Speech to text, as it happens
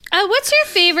What's your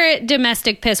favorite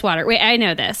domestic piss water? Wait, I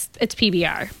know this. It's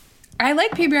PBR. I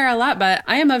like PBR a lot, but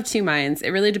I am of two minds.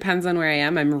 It really depends on where I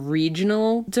am. I'm a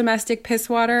regional domestic piss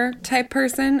water type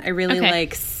person. I really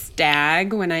like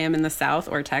Stag when I am in the South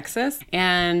or Texas.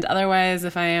 And otherwise,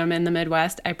 if I am in the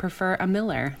Midwest, I prefer a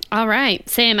Miller. All right.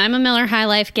 Same. I'm a Miller High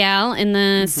Life gal in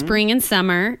the spring and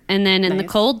summer. And then in the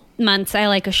cold months, I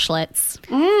like a Schlitz.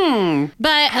 But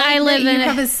I live in... You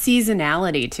have a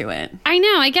seasonality to it. I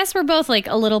know. I guess we're both like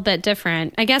a little bit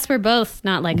different. I guess we're both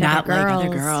not like other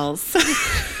girls.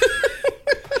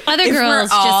 Other girls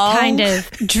just kind of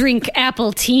drink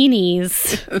apple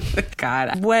teenies.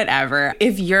 God, whatever.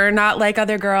 If you're not like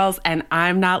other girls and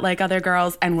I'm not like other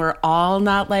girls and we're all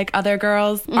not like other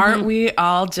girls, aren't we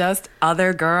all just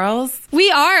other girls?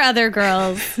 We are other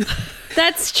girls.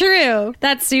 That's true.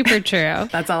 That's super true.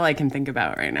 That's all I can think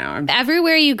about right now.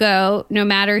 Everywhere you go, no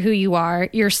matter who you are,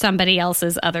 you're somebody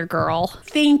else's other girl.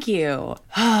 Thank you.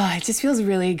 Oh, it just feels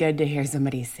really good to hear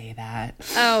somebody say that.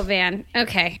 Oh, man.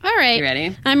 Okay. All right. You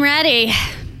ready? I'm ready.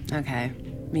 Okay.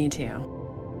 Me too.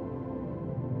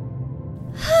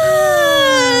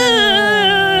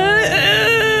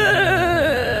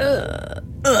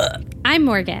 I'm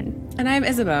Morgan. And I'm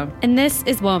Isabeau. And this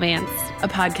is Womance, a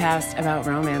podcast about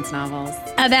romance novels.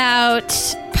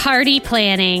 About party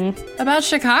planning. About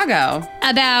Chicago.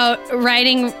 About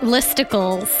writing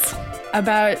listicles.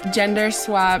 About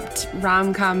gender-swapped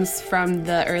rom-coms from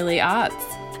the early aughts.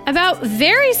 About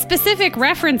very specific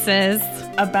references.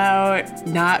 About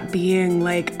not being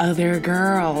like other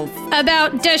girls.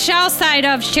 About the south side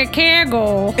of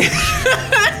Chicago.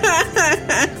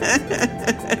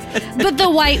 But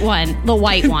the white one. The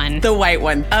white one. The white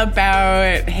one.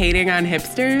 About hating on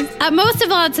hipsters. Most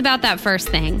of all, it's about that first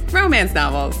thing. Romance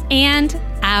novels. And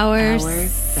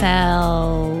ourselves.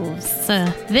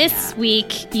 This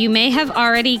week, you may have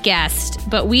already guessed,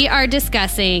 but we are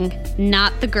discussing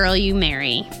Not the Girl You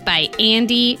Marry by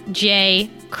Andy J.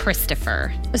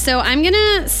 Christopher. So I'm going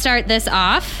to start this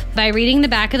off by reading the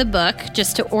back of the book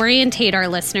just to orientate our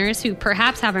listeners who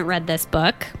perhaps haven't read this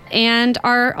book and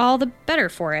are all the better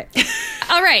for it.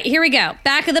 All right, here we go.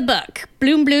 Back of the book.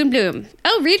 Bloom, bloom, bloom.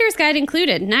 Oh, reader's guide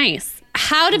included. Nice.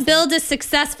 How to build a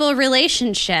successful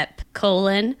relationship, :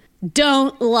 don't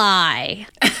lie.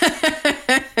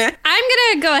 I'm going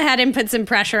to go ahead and put some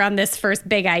pressure on this first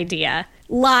big idea.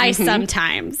 Lie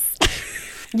sometimes.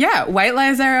 Yeah, white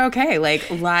lies are okay. Like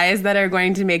lies that are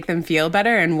going to make them feel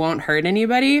better and won't hurt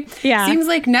anybody. Yeah. Seems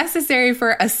like necessary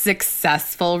for a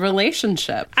successful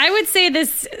relationship. I would say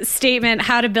this statement,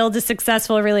 how to build a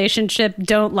successful relationship,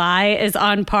 don't lie, is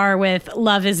on par with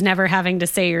love is never having to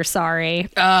say you're sorry.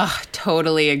 Ugh,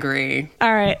 totally agree.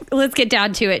 All right, let's get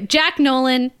down to it. Jack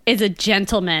Nolan is a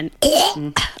gentleman,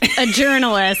 a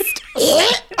journalist,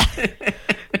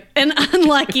 and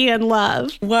unlucky in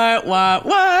love. What?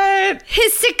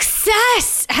 His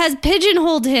success has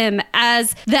pigeonholed him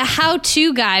as the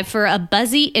how-to guy for a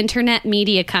buzzy internet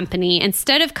media company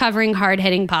instead of covering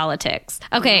hard-hitting politics.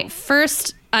 Okay,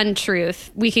 first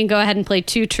untruth. We can go ahead and play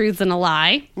two truths and a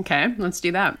lie. Okay, let's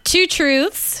do that. Two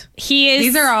truths.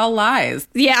 These are all lies.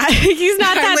 Yeah, he's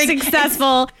not that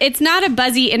successful. It's not a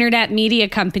buzzy internet media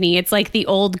company. It's like the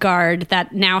old guard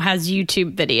that now has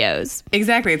YouTube videos.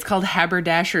 Exactly. It's called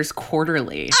Haberdasher's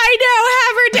Quarterly. I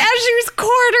know, Haberdasher's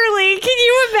Quarterly. Can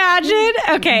you imagine?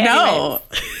 Okay. No.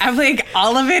 I'm like,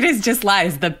 all of it is just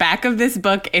lies. The back of this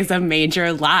book is a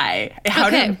major lie.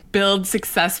 How to build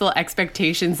successful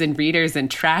expectations in readers and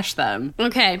trash them.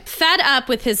 Okay. Fed up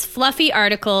with his fluffy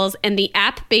articles and the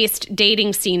app-based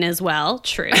dating scene as well.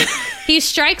 True. He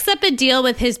strikes up a deal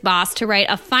with his boss to write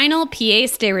a final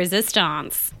pièce de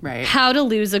résistance. Right. How to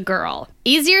lose a girl.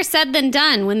 Easier said than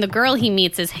done when the girl he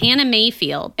meets is Hannah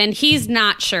Mayfield, and he's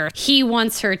not sure. He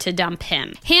wants her to dump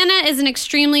him. Hannah is an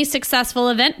extremely successful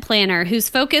event planner who's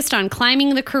focused on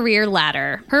climbing the career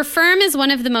ladder. Her firm is one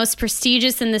of the most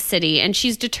prestigious in the city, and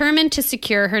she's determined to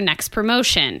secure her next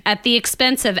promotion at the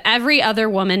expense of every other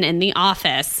woman in the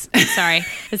office. Sorry, I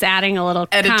was adding a little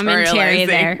commentary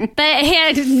there. But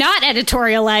not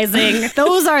editorializing.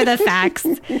 Those are the facts.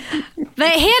 But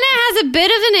Hannah has a bit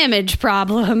of an image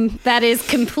problem that is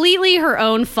completely her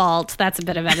own fault. That's a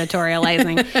bit of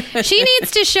editorializing. She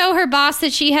needs to show her boss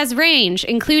that she has range,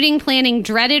 including planning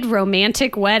dreaded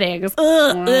romantic weddings.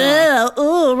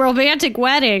 Romantic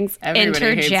weddings. Everybody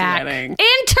Enter hates Jack. weddings.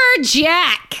 Enter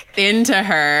Jack. Into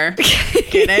her.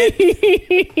 Get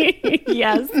it?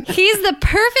 Yes. He's the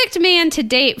perfect man to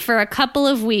date for a couple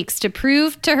of weeks to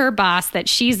prove to her boss that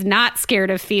she's not scared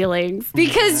of feelings.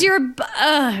 Because you're...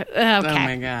 okay. Okay. Oh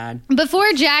my God.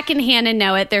 Before Jack and Hannah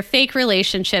know it, their fake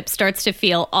relationship starts to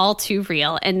feel all too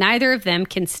real, and neither of them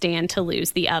can stand to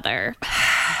lose the other.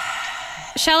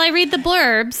 Shall I read the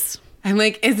blurbs? I'm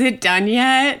like, is it done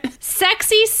yet?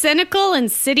 Sexy, cynical,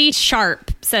 and city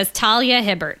sharp, says Talia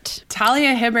Hibbert.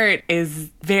 Talia Hibbert is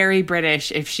very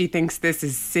British if she thinks this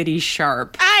is city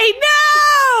sharp. I know!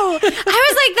 I was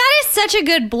like, that is such a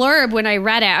good blurb when I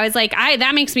read it. I was like,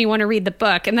 that makes me want to read the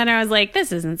book. And then I was like,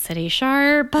 this isn't city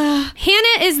sharp.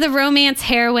 Hannah is the romance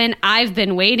heroine I've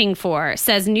been waiting for,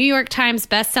 says New York Times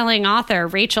bestselling author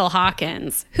Rachel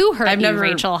Hawkins. Who hurt you,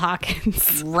 Rachel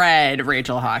Hawkins? Read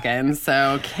Rachel Hawkins,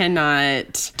 so cannot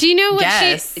Do you know what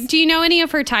guess. Do you know any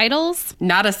of her titles?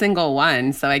 Not a single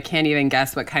one, so I can't even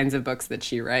guess what kinds of books that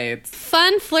she writes.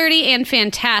 Fun, flirty, and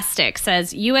fantastic,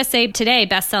 says USA Today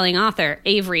bestselling author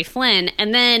Avery Flynn.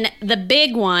 And then the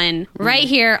big one right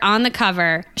here on the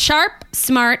cover, sharp,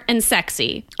 smart, and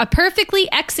sexy. A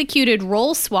perfectly executed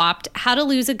role-swapped How to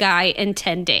Lose a Guy in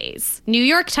 10 Days. New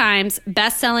York Times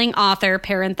bestselling author,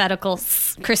 parenthetical,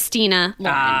 Christina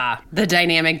Lauren. The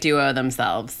dynamic duo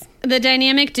themselves. The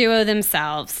dynamic duo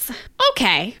themselves.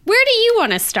 Okay, where do you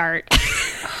want to start?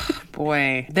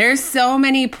 Boy, there's so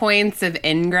many points of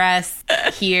ingress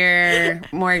here,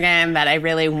 Morgan, that I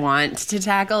really want to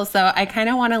tackle. So I kind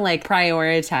of want to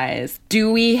prioritize.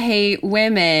 Do we hate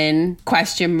women? ?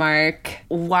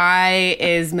 Why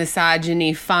is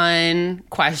misogyny fun? ?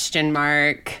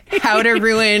 How to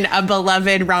ruin a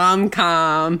beloved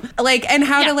rom-com? And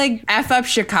how to F up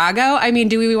Chicago? I mean,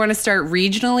 do we want to start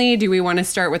regionally? Do we want to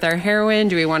start with our heroine?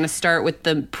 Do we want to start with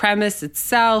the premise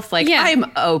itself?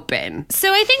 I'm open.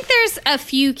 So I think there's a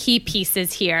few key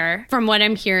pieces here from what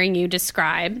I'm hearing you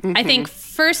describe. Mm-hmm. I think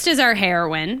first is our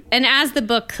heroine. And as the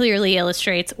book clearly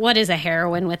illustrates, what is a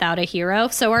heroine without a hero?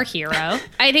 So our hero.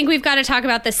 I think we've got to talk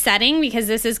about the setting because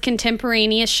this is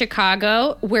contemporaneous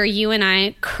Chicago where you and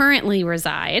I currently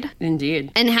reside.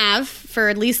 Indeed. And have for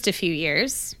at least a few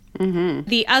years. Mm-hmm.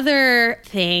 The other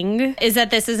thing is that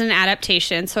this is an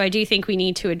adaptation, so I do think we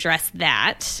need to address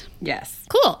that. Yes.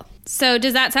 Cool. So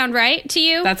does that sound right to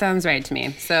you? That sounds right to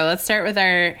me. So let's start with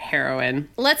our heroine.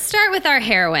 Let's start with our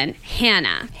heroine,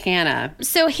 Hannah. Hannah.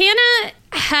 So Hannah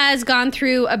has gone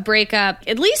through a breakup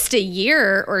at least a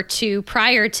year or two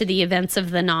prior to the events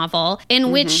of the novel,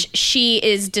 in which she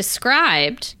is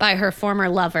described by her former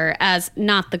lover as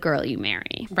not the girl you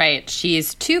marry. Right.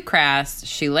 She's too crass.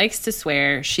 She likes to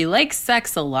swear. She likes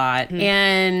sex a lot.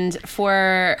 And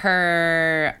for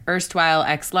her erstwhile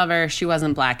ex-lover, she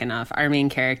wasn't black enough. Our main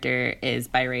character is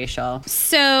biracial.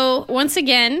 So once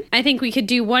again, I think we could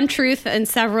do one truth and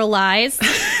several lies.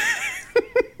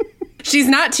 She's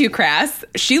not too crass.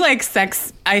 She likes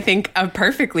sex, I think,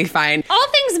 perfectly fine. All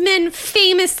things men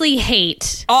famously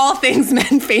hate. All things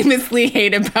men famously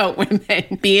hate about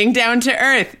women. Being down to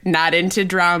earth, not into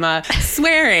drama,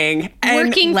 swearing, and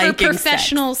working for liking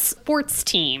professional sex. sports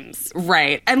teams.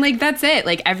 Right. And that's it.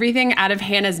 Everything out of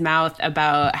Hannah's mouth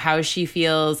about how she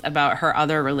feels about her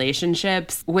other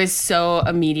relationships was so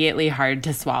immediately hard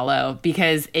to swallow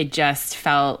because it just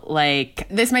felt like,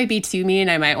 this might be too mean,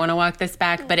 I might want to walk this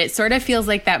back, but it sort of feels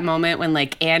like that moment when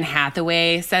Anne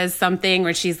Hathaway says something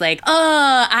where she's like,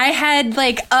 oh, I had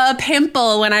a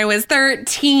pimple when I was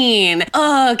 13.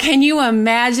 Oh, can you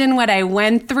imagine what I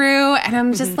went through? And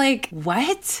I'm just like,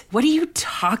 what? What are you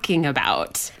talking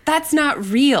about? That's not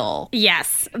real.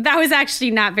 Yes, that was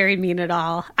actually not very mean at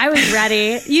all. I was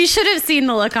ready. You should have seen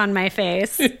the look on my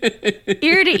face.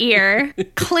 Ear to ear,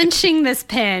 clenching this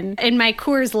pen in my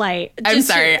Coors Light. I'm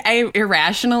sorry. I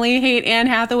irrationally hate Anne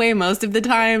Hathaway most of the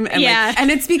time. And and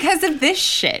it's because of this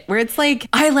shit where it's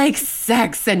I like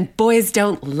sex and boys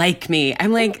don't like me.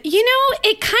 I'm like,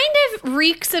 it kind of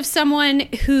reeks of someone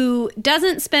who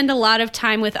doesn't spend a lot of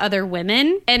time with other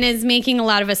women and is making a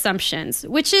lot of assumptions,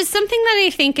 which is something that I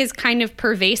think is kind of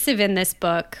pervasive in this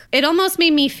book. It almost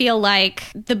made me feel like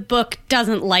the book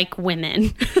doesn't like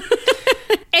women.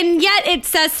 And yet it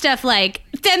says stuff like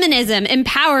feminism,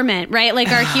 empowerment, right?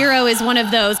 Our hero is one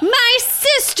of those, my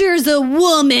sister's a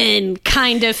woman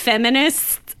kind of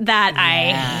feminists that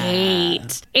I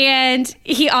hate. And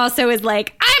he also is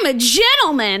I'm a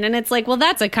gentleman. And it's well,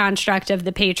 that's a construct of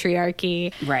the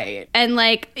patriarchy. Right. And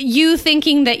you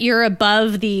thinking that you're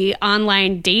above the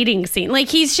online dating scene.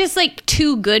 He's just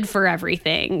too good for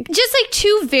everything. Just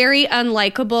two very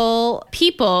unlikable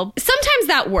people. Sometimes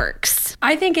that works.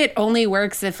 I think it only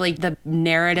works if like the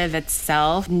narrative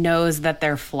itself knows that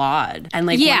they're flawed. And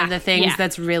like one of the things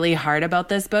that's really hard about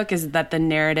this book is that the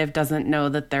narrative doesn't know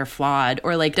that they're flawed,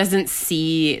 or like doesn't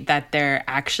see that they're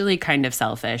actually kind of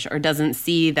selfish, or doesn't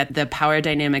see that the power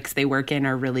dynamics they work in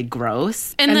are really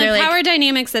gross. And the power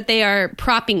dynamics that they are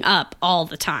propping up all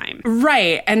the time.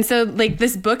 Right. And so like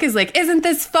this book is like, isn't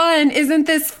this fun? Isn't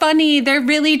this funny? They're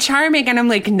really charming. And I'm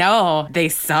like, no, they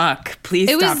suck. Please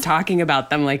stop talking about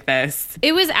them like this.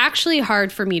 It was actually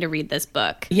hard for me to read this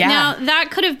book. Yeah. Now,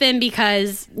 that could have been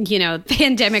because, you know, the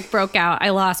pandemic broke out. I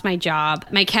lost my job.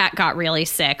 My cat got really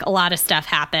sick. A lot of stuff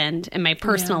happened in my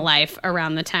personal life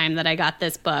around the time that I got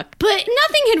this book. But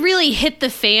nothing had really hit the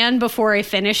fan before I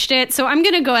finished it. So I'm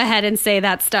going to go ahead and say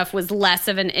that stuff was less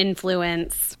of an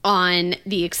influence on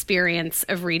the experience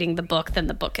of reading the book than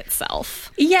the book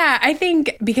itself. Yeah, I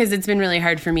think because it's been really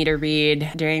hard for me to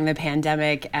read during the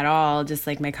pandemic at all, just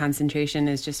like my concentration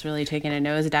is just really taking a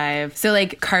nosedive. So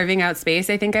like carving out space,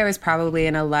 I think I was probably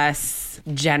in a less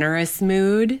generous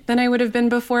mood than I would have been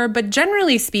before. But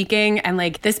generally speaking, and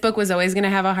like this book was always going to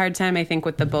have a hard time, I think,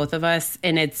 with the both of us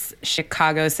in its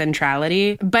Chicago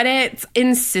centrality. But its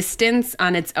insistence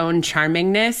on its own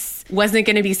charmingness wasn't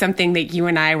going to be something that you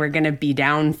and I were going to be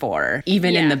down for,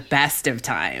 even in the best of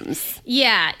times.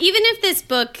 Yeah, even if this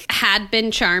book had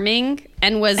been charming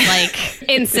and was like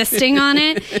insisting on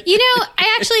it. You know,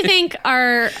 I actually think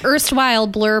our erstwhile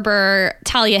blurber,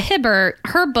 Talia Hibbert,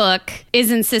 her book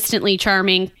is insistently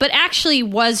charming, but actually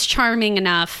was charming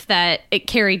enough that it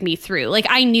carried me through. Like,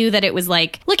 I knew that it was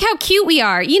like, look how cute we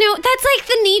are. You know, that's like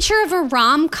the nature of a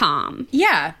rom-com.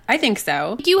 Yeah, I think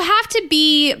so. You have to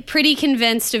be pretty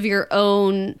convinced of your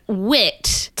own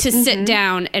wit to sit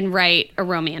down and write a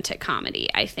romantic comedy,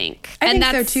 I think. I think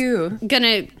so too.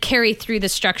 Gonna carry through the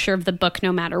structure of the book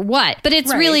no matter what. But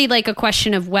it's really like a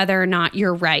question of whether or not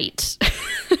you're right.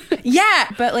 Yeah,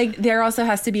 but like there also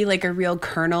has to be like a real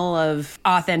kernel of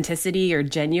authenticity or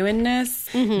genuineness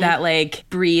that like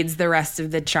breeds the rest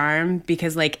of the charm,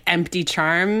 because like empty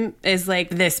charm is like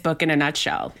this book in a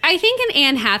nutshell. I think an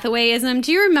Anne Hathawayism,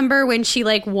 do you remember when she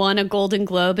like won a Golden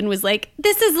Globe and was like,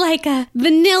 this is like a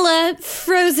vanilla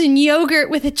frozen yogurt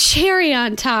with a cherry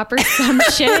on top or some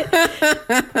shit?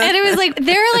 And it was like,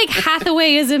 there are like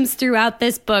Hathawayisms throughout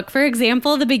this book. For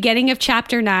example, the beginning of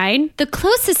chapter 9, the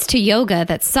closest to yoga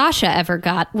that Sasha ever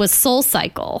got was Soul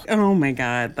Cycle. Oh my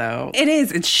God, though. It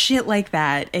is. It's shit like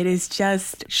that. It is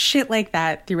just shit like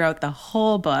that throughout the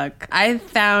whole book. I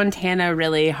found Hannah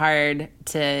really hard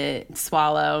to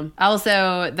swallow.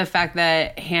 Also, the fact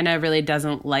that Hannah really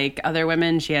doesn't like other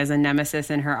women. She has a nemesis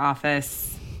in her office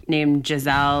named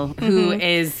Giselle, who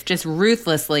is just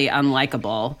ruthlessly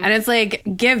unlikable. And it's like,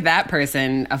 give that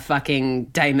person a fucking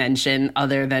dimension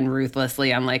other than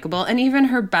ruthlessly unlikable. And even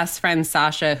her best friend,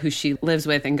 Sasha, who she lives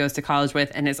with and goes to college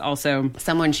with and is also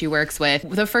someone she works with.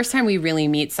 The first time we really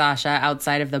meet Sasha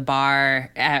outside of the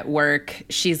bar at work,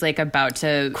 she's like about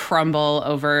to crumble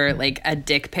over like a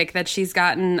dick pic that she's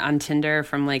gotten on Tinder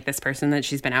from like this person that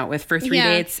she's been out with for 3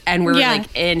 dates. And we're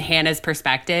like in Hannah's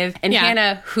perspective. And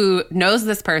Hannah, who knows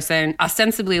this person,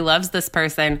 ostensibly loves this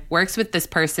person, works with this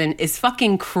person, is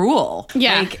fucking cruel.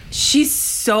 Yeah. Like, she's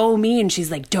so mean.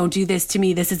 She's like, don't do this to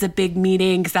me. This is a big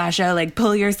meeting, Sasha. Like,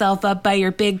 pull yourself up by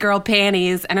your big girl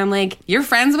panties. And I'm like, you're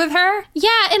friends with her? Yeah,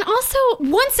 and also,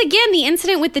 once again, the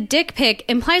incident with the dick pic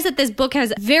implies that this book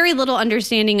has very little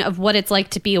understanding of what it's like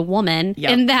to be a woman,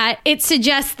 and that it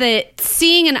suggests that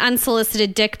seeing an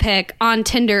unsolicited dick pic on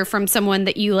Tinder from someone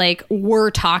that you, like,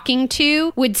 were talking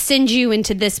to would send you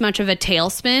into this much of a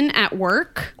tailspin at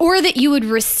work, or that you would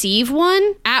receive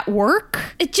one at work.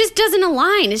 It just doesn't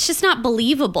align. It's just not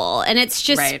believable. And it's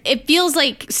just, it feels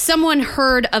like someone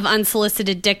heard of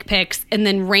unsolicited dick pics and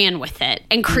then ran with it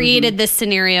and created this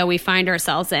scenario we find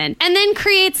ourselves in. And then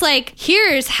creates like,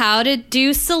 here's how to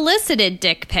do solicited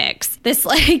dick pics. This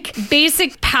like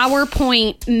basic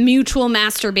PowerPoint mutual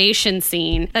masturbation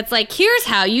scene that's like, here's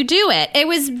how you do it. It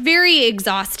was very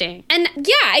exhausting. And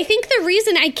yeah, I think the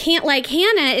reason I can't like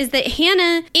Hannah is that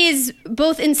Hannah is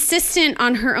both insistent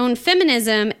on her own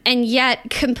feminism and yet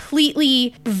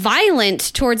completely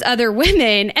violent towards other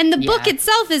women. And the book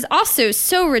itself is also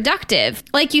so reductive.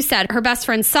 Like you said, her best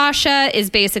friend Sasha is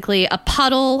basically a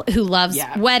puddle who loves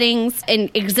weddings and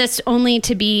exists only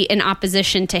to be in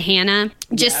opposition to Hannah.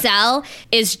 Giselle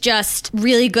is just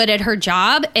really good at her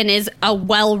job and is a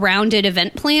well-rounded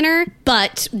event planner,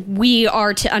 but we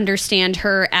are to understand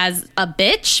her as a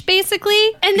bitch,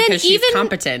 basically. And then because she's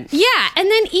competent. Yeah, and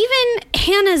then even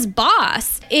Hannah's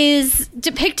boss is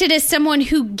depicted as someone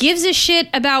who gives a shit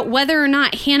about whether or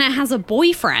not Hannah has a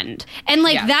boyfriend. And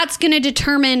that's going to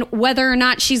determine whether or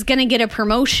not she's going to get a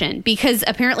promotion, because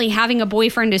apparently having a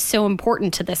boyfriend is so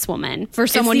important to this woman for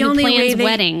someone who plans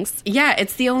weddings. Yeah,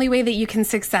 it's the only way that you can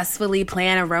successfully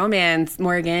plan a romance,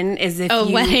 Morgan, is if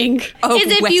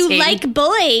you like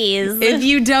boys. If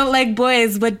you don't like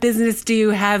boys, what business do you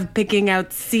have picking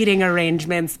out seating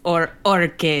arrangements or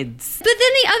orchids? But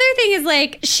then the other thing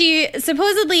is,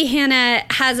 supposedly Hannah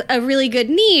has a really good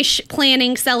niche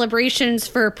planning celebrations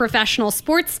for professional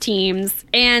sports teams.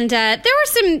 And there were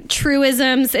some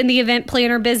truisms in the event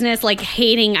planner business, like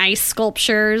hating ice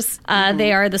sculptures.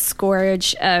 They are the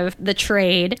scourge of the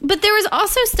trade. But there was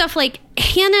also stuff like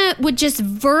Hannah would just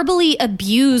verbally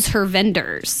abuse her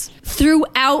vendors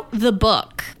throughout the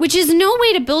book, which is no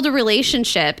way to build a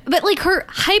relationship. But her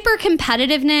hyper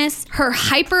competitiveness, her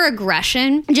hyper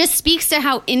aggression just speaks to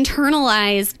how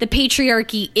internalized the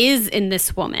patriarchy is in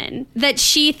this woman, that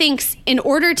she thinks in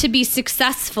order to be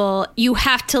successful, you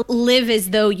have to live as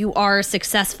though you are a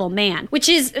successful man, which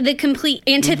is the complete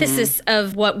antithesis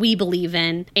of what we believe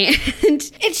in. And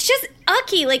it's just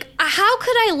ucky. How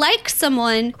could I like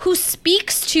someone who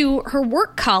speaks to her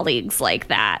work colleagues like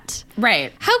that?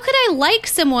 Right. How could I like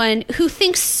someone who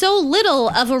thinks so little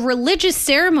of a religious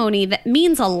ceremony that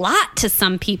means a lot to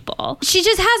some people? She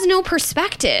just has no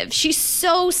perspective. She's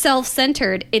so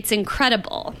self-centered. It's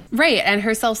incredible. Right. And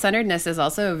her self-centeredness is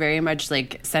also very much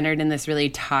centered in this really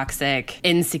toxic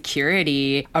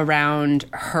insecurity around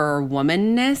her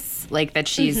womanness. That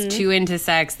she's too into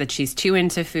sex, that she's too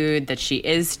into food, that she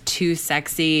is too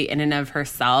sexy in and of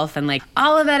herself. And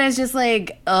all of that is just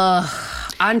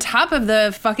on top of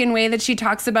the fucking way that she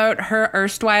talks about her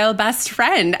erstwhile best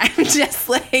friend. I'm just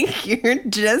you're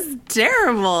just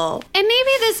terrible. And maybe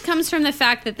this comes from the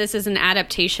fact that this is an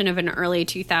adaptation of an early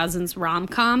 2000s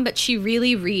rom-com, but she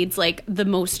really reads the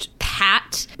most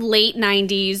pat late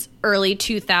 90s, early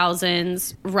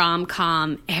 2000s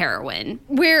rom-com heroine,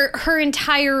 where her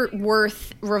entire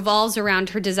worth revolves around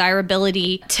her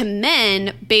desirability to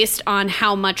men based on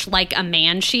how much like a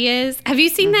man she is. Have you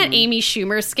seen that Amy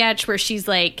Schumer sketch where she's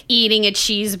eating a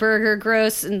cheeseburger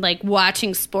gross and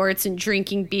watching sports and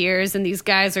drinking beers, and these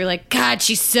guys are God,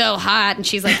 she's so hot, and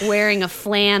she's wearing a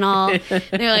flannel, and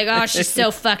they're oh, she's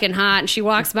so fucking hot, and she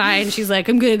walks by and she's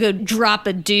I'm gonna go drop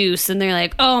a deuce, and they're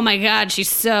oh my god, she's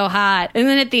so hot, and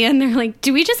then at the end they're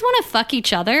do we just want to fuck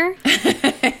each other?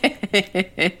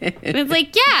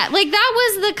 It's yeah, that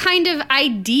was the kind of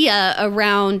idea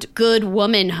around good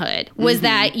womanhood, was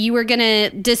that you were gonna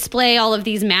display all of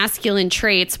these masculine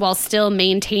traits while still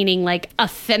maintaining a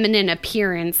feminine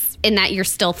appearance, in that you're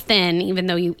still thin even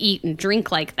though you eat and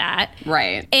drink like that.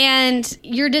 Right. And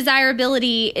your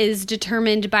desirability is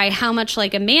determined by how much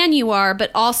like a man you are,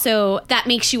 but also that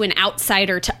makes you an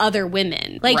outsider to other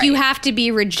women. You have to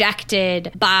be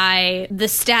rejected by the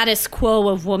status quo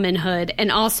of womanhood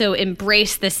and also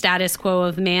embrace the status quo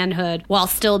of manhood while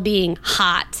still being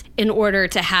hot in order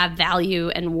to have value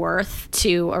and worth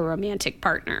to a romantic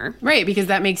partner. Right, because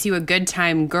that makes you a good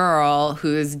time girl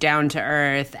who's down to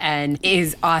earth and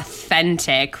is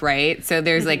authentic, right? So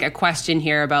there's a question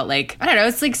here about I don't know,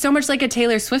 it's so much like a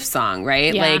Taylor Swift song,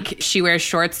 right? Yeah. She wears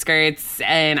short skirts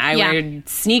and I wear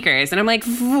sneakers, and I'm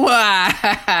why?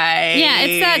 Yeah,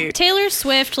 it's that Taylor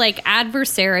Swift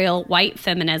adversarial white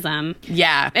feminism.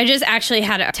 Yeah. I just actually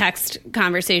had a text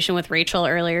conversation with Rachel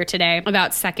earlier today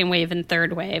about second wave and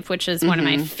third wave, which is one of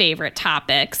my favorite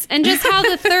topics. And just how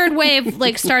the third wave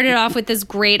started off with this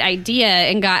great idea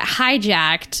and got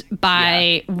hijacked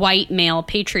by white male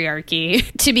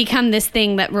patriarchy to become this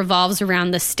thing that revolves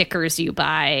around the stickers you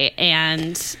buy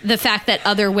and the fact that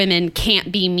other women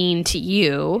can't be mean to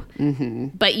you,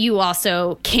 but you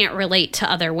also can't relate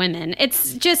to other women.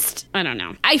 It's just, I don't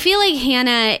know. I feel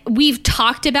Hannah, we've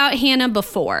talked about Hannah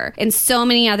before in so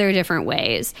many other different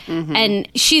ways, and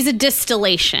she's a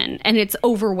distillation, and it's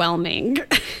overwhelming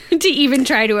to even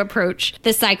try to approach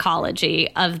the psychology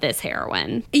of this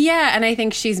heroine. Yeah, and I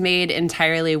think she's made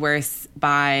entirely worse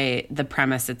by the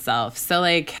premise itself. So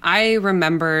I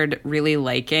remembered really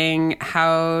liking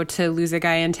How to Lose a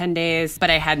Guy in 10 Days, but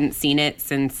I hadn't seen it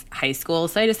since high school.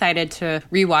 So I decided to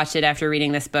rewatch it after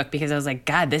reading this book because I was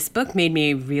God, this book made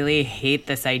me really hate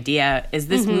this idea. Is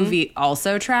this movie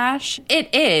also trash?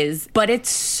 It is, but it's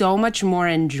so much more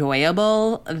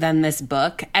enjoyable than this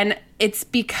book. And it's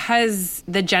because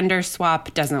the gender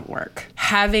swap doesn't work.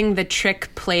 Having the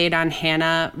trick played on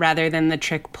Hannah rather than the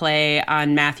trick play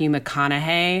on Matthew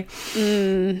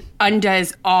McConaughey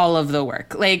undoes all of the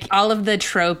work. Like, all of the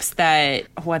tropes that,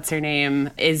 what's her name,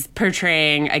 is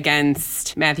portraying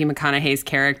against Matthew McConaughey's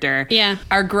character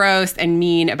are gross and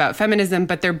mean about feminism,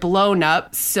 but they're blown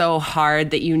up so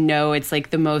hard that you know it's like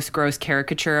the most gross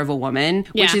caricature of a woman,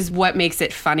 which is what makes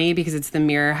it funny, because it's the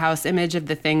mirror house image of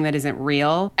the thing that isn't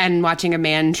real. And watching a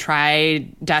man try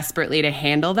desperately to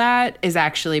handle that is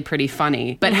actually pretty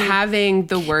funny. But having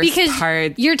the worst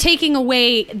part... you're taking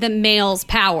away the male's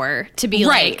power to be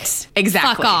like,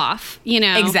 exactly. fuck off, you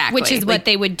know? Exactly. Which is what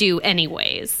they would do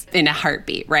anyways. In a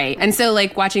heartbeat, right? And so,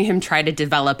 like, watching him try to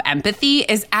develop empathy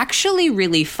is actually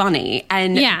really funny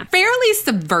and fairly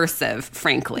subversive,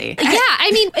 frankly. Yeah,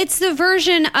 I mean, it's the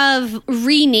version of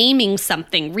renaming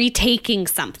something, retaking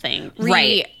something,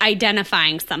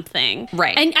 re-identifying something.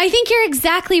 Right. And I think you're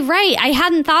exactly right. I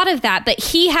hadn't thought of that, but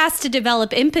he has to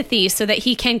develop empathy so that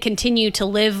he can continue to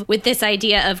live with this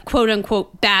idea of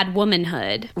quote-unquote bad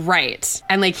womanhood. Right.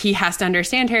 And, like, he has to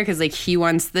understand her because, like, he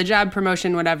wants the job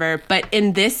promotion, whatever. But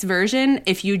in this version,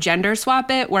 if you gender swap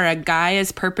it, where a guy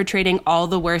is perpetrating all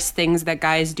the worst things that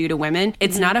guys do to women,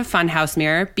 it's not a funhouse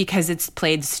mirror because it's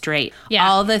played straight. Yeah.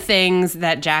 All the things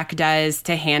that Jack does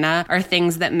to Hannah are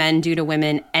things that men do to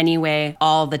women anyway,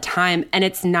 all the time. And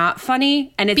it's not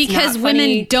funny. And it's because not funny.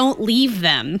 Women don't leave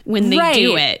them when they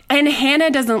do it. And Hannah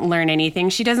doesn't learn anything.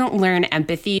 She doesn't learn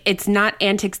empathy. It's not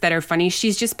antics that are funny.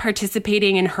 She's just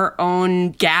participating in her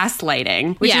own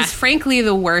gaslighting, which is frankly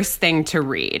the worst thing to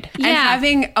read. Yeah. And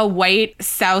having a white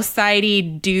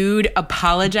Southsidey dude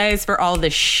apologize for all the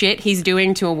shit he's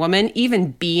doing to a woman,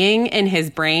 even being in his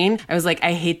brain, I was like,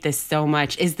 I hate this so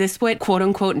much. Is this what quote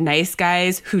unquote nice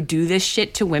guys who do this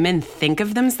shit to women think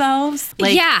of themselves?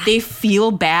 Like, they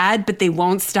feel bad, but they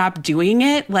won't stop doing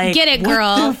it. Like, get it,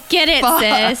 girl. Get it,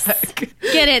 sis.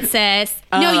 Get it, sis.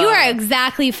 No, you are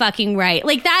exactly fucking right.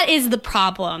 Like, that is the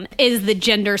problem, is the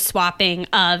gender swapping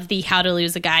of the How to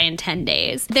Lose a Guy in 10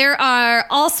 Days. There are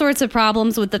all sorts of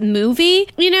problems with the movie,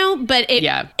 you know, but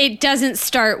it doesn't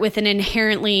start with an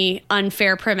inherently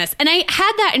unfair premise. And I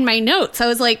had that in my notes. I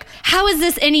was like, how is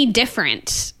this any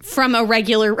different from a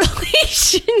regular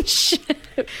relationship?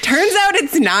 Turns out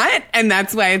it's not, and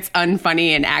that's why it's unfunny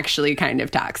and actually kind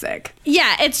of toxic.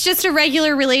 Yeah, it's just a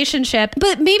regular relationship,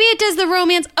 but maybe it does the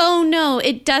romance. Oh no,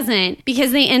 it doesn't,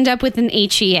 because they end up with an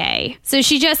HEA. So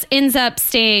she just ends up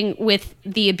staying with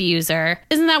the abuser.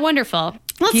 Isn't that wonderful?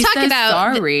 Let's talk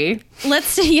about sorry.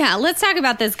 Let's talk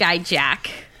about this guy,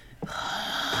 Jack.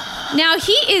 Now,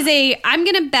 he is I'm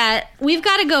going to bet we've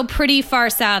got to go pretty far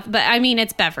south, but I mean,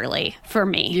 it's Beverly for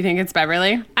me. You think it's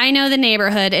Beverly? I know the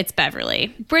neighborhood. It's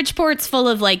Beverly. Bridgeport's full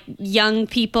of like young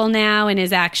people now and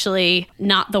is actually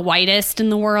not the whitest in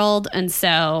the world. And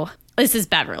so this is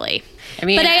Beverly. I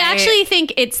mean, but I actually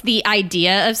think it's the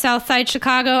idea of Southside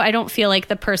Chicago. I don't feel like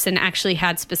the person actually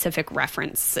had specific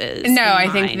references. No, I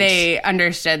think they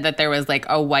understood that there was like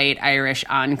a white Irish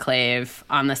enclave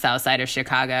on the south side of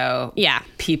Chicago. Yeah.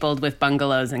 Peopled with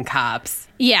bungalows and cops.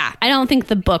 Yeah, I don't think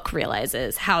the book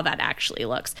realizes how that actually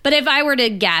looks. But if I were to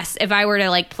guess, if I were to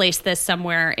like place this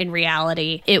somewhere in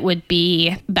reality, it would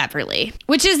be Beverly,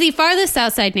 which is the farthest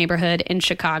south side neighborhood in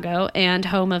Chicago and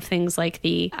home of things like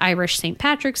the Irish St.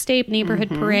 Patrick's Day neighborhood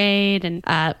parade and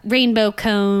rainbow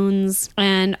cones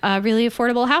and really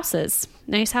affordable houses.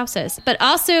 Nice houses. But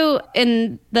also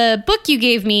in the book you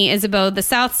gave me, Isabeau, the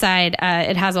South Side,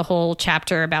 it has a whole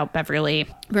chapter about Beverly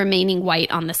remaining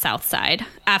white on the South Side,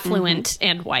 affluent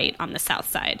and white on the South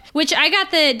Side, which I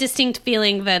got the distinct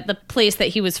feeling that the place that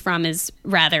he was from is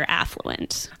rather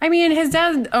affluent. I mean, his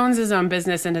dad owns his own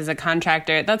business and is a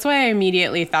contractor. That's why I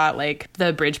immediately thought like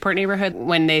the Bridgeport neighborhood,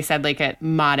 when they said like a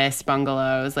modest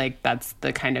bungalows, like that's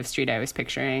the kind of street I was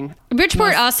picturing.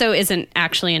 Bridgeport also isn't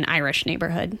actually an Irish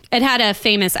neighborhood. It had a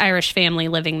famous Irish family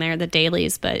living there, the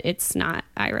Dailies, but it's not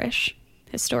Irish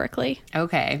historically.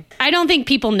 Okay. I don't think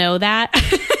people know that.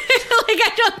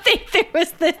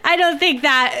 I don't think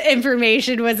that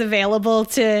information was available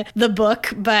to the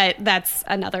book, but that's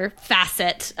another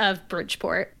facet of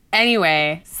Bridgeport.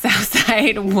 Anyway,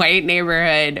 Southside white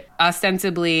neighborhood.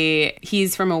 Ostensibly,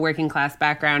 he's from a working class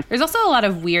background. There's also a lot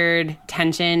of weird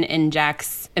tension in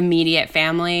Jack's immediate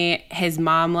family. His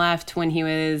mom left when he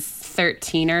was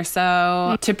 13 or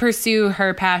so to pursue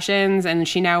her passions. And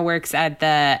she now works at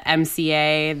the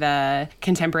MCA, the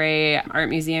Contemporary Art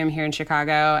Museum here in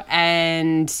Chicago.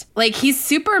 And like, he's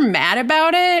super mad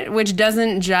about it, which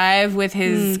doesn't jive with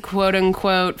his quote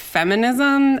unquote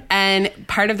feminism. And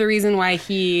part of the reason why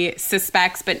he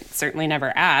suspects, but certainly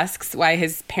never asks, why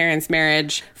his parents'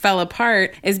 marriage fell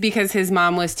apart is because his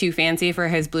mom was too fancy for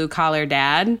his blue collar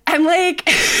dad. I'm like,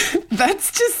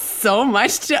 that's just so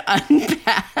much to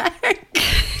unpack.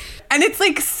 And it's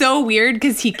like so weird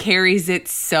because he carries it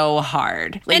so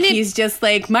hard. Like, he's just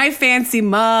like, my fancy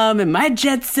mom and my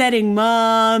jet setting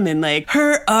mom and like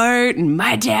her art and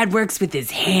my dad works with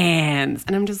his hands.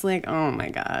 And I'm just like, oh my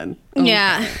God. Oh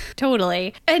yeah,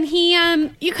 totally. And he,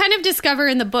 you kind of discover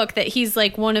in the book that he's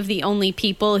like one of the only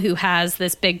people who has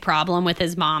this big problem with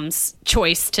his mom's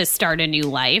choice to start a new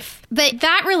life. But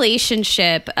that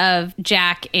relationship of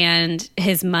Jack and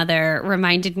his mother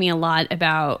reminded me a lot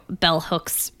about Bell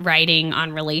Hook's writing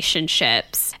on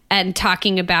relationships and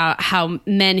talking about how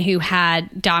men who had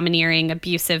domineering,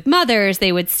 abusive mothers,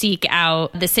 they would seek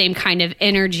out the same kind of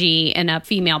energy in a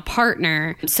female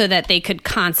partner so that they could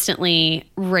constantly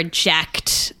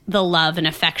reject the love and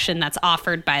affection that's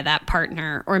offered by that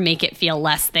partner or make it feel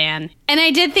less than. And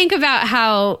I did think about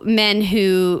how men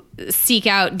who seek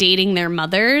out dating their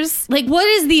mothers, like, what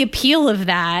is the appeal of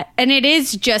that? And it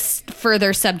is just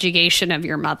further subjugation of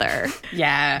your mother.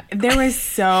 Yeah, there was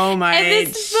so much. And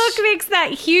this book makes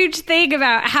that huge thing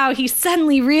about how he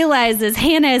suddenly realizes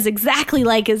Hannah is exactly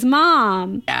like his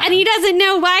mom. Yeah. And he doesn't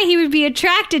know why he would be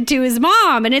attracted to his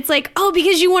mom. And it's like, oh,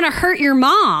 because you want to hurt your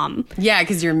mom. Yeah,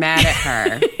 because you're mad at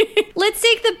her. Let's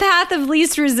take the path of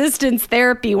least resistance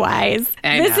therapy-wise.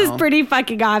 This is pretty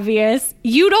fucking obvious.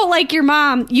 You don't like your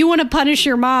mom. You want to punish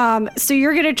your mom. So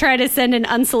you're going to try to send an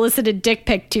unsolicited dick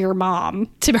pic to your mom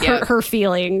to hurt her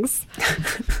feelings.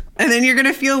 And then you're going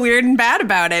to feel weird and bad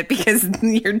about it because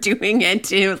you're doing it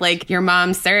to like your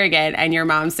mom's surrogate, and your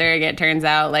mom's surrogate turns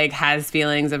out like has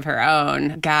feelings of her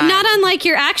own. God. Not unlike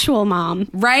your actual mom.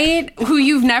 Right? Who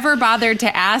you've never bothered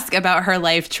to ask about her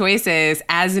life choices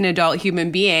as an adult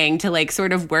human being to like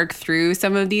sort of work through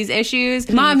some of these issues.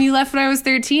 Mom, you left when I was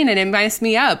 13 and it messed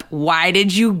me up. Why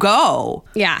did you go?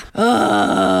 Yeah.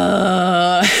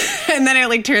 And then it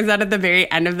like turns out at the very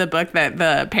end of the book that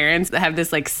the parents have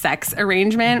this like sex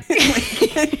arrangement.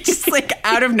 Just like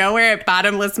out of nowhere at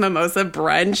Bottomless Mimosa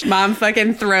brunch, mom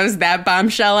fucking throws that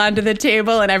bombshell onto the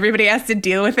table and everybody has to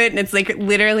deal with it. And it's like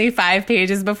literally 5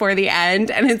 pages before the end.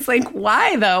 And it's like,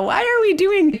 why though? Why are we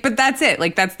doing? But that's it.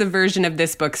 Like, that's the version of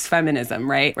this book's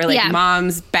feminism, right? Where like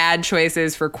mom's bad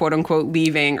choices for quote unquote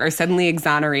leaving are suddenly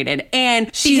exonerated. And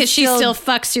because she still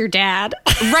fucks your dad.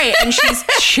 Right. And she's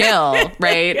chill.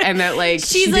 Right. And that like,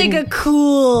 she's like a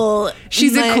cool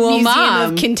Museum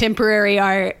of Contemporary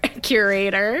Art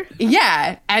curator.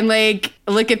 Yeah. And like,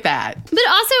 look at that. But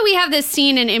also we have this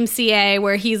scene in MCA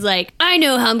where he's like, I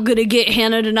know how I'm going to get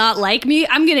Hannah to not like me.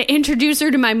 I'm going to introduce her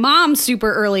to my mom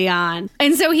super early on.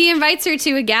 And so he invites her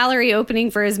to a gallery opening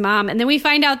for his mom. And then we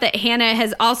find out that Hannah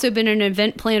has also been an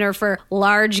event planner for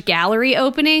large gallery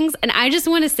openings. And I just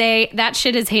want to say that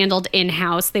shit is handled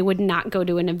in-house. They would not go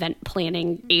to an event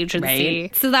planning agency.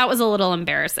 Right. So that was a little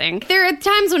embarrassing. There are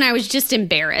times when I was just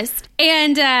embarrassed.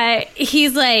 And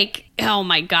he's like, oh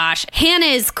my gosh, Hannah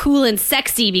is cool and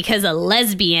sexy because a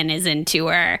lesbian is into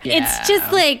her. Yeah. It's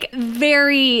just like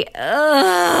very,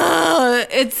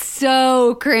 it's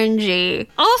so cringy.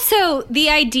 Also, the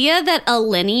idea that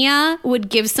Alinea would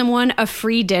give someone a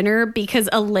free dinner because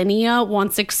Alinea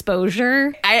wants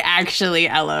exposure. I actually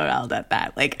LOL'd at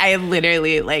that. Like, I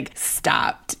literally like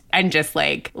stopped and just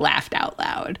like laughed out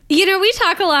loud. You know, we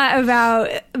talk a lot about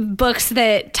books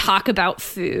that talk about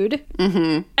food,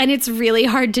 and it's really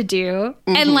hard to do.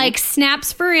 And like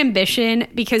Snaps for Ambition,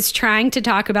 because trying to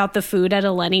talk about the food at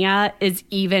Alinea is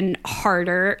even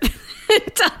harder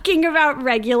talking about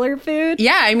regular food.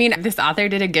 Yeah, I mean, this author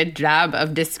did a good job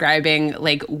of describing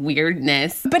like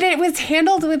weirdness, but it was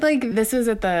handled with like, this was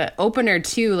at the opener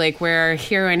too, like where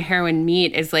hero and heroine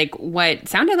meet is like what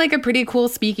sounded like a pretty cool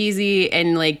speakeasy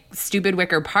in like stupid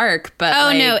Wicker Park,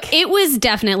 but no, it was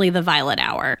definitely the Violet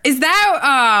Hour. Is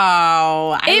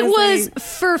that? It was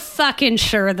for fucking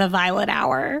sure the Violet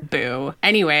Hour. Boo.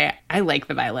 Anyway, I like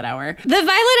the Violet Hour. The Violet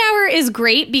Hour is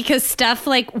great because stuff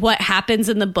like what happens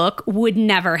in the book would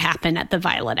never happen at the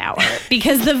Violet Hour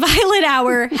because the Violet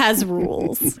Hour has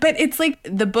rules. But it's like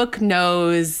the book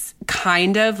knows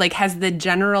kind of like has the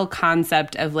general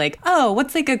concept of like, oh,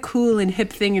 what's like a cool and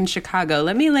hip thing in Chicago?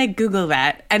 Let me like Google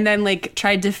that. And then like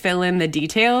tried to fill in the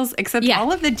details, except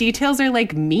all of the details are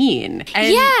like mean.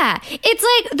 And it's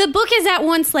like the book is at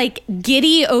once like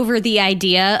giddy over the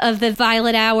idea of the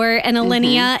Violet Hour and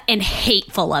Alinea and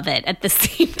hateful of it at the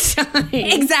same time.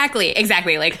 Exactly.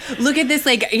 Like, look at this,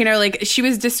 like, you know, like she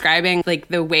was describing like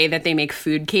the way that they make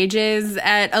food cages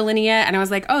at Alinea. And I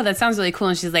was like, oh, that sounds really cool.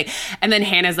 And she's like, and then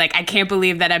Hannah's like, I can't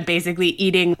believe that I'm basically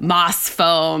eating moss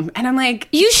foam. And I'm like,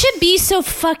 you should be so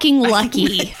fucking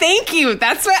lucky. Thank you.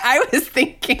 That's what I was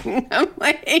thinking. I'm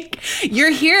like,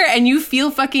 you're here and you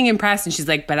feel fucking impressed. And she's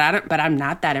like, but I'm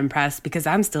not that impressed because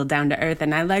I'm still down to earth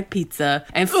and I like pizza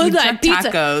and food truck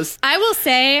tacos. I will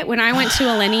say, when I went to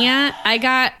Alinea, I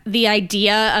got the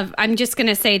idea of, I'm just going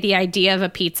to say the idea of a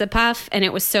pizza puff, and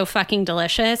it was so fucking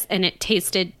delicious, and it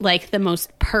tasted like the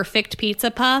most perfect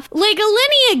pizza puff. Like,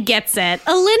 Alinea gets it.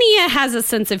 Alinea has a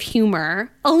sense of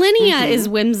humor. Alinea is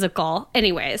whimsical.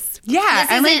 Anyways.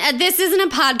 Yeah. This isn't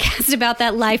a podcast about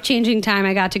that life-changing time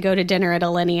I got to go to dinner at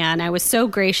Alinea, and I was so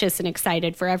gracious and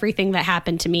excited for everything that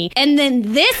happened to me. And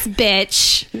then this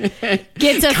bitch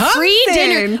gets a free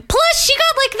dinner. Plus, she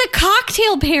got like the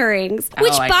cocktail pairings,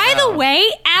 which, by the way,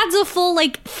 adds a full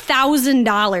like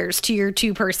 $1,000 to your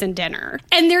 2-person dinner.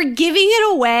 And they're giving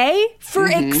it away for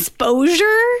exposure.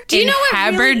 Do you know what?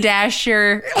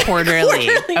 Haberdasher Quarterly.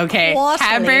 Okay.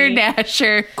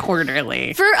 Haberdasher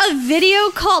Quarterly. For a video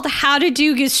called How to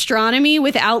Do Gastronomy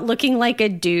Without Looking Like a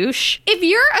Douche. If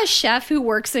you're a chef who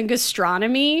works in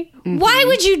gastronomy, why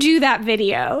would you do that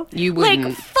video? You wouldn't.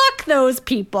 Like, fuck those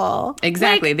people.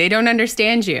 Exactly. Like, they don't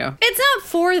understand you. It's not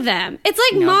for them. It's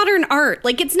like modern art.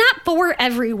 Like, it's not for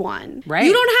everyone. Right.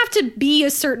 You don't have to be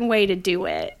a certain way to do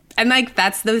it. And like,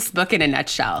 that's this book in a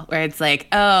nutshell, where it's like,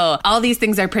 oh, all these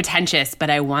things are pretentious, but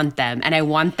I want them, and I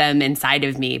want them inside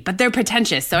of me, but they're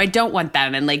pretentious, so I don't want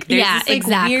them. And like, there's this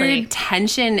like weird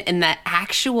tension in the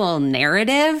actual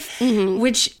narrative,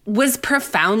 which was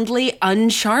profoundly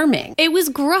uncharming. It was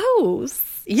gross.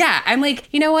 Yeah, I'm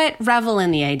like, you know what? Revel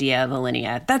in the idea of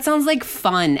Alinea. That sounds like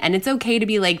fun. And it's okay to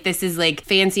be like, this is like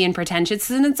fancy and pretentious.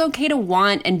 And it's okay to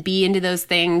want and be into those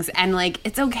things. And like,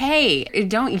 it's okay.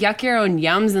 Don't yuck your own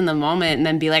yums in the moment and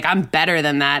then be like, I'm better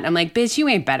than that. I'm like, bitch, you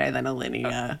ain't better than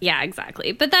Alinea. Yeah,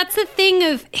 exactly. But that's the thing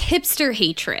of hipster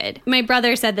hatred. My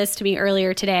brother said this to me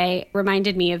earlier today,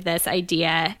 reminded me of this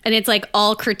idea. And it's like,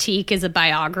 all critique is a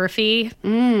biography.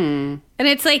 And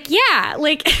it's like, yeah,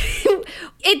 like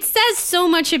it says so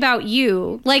much about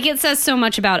you. Like, it says so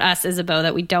much about us, Isabeau,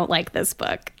 that we don't like this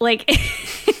book. Like,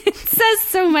 it says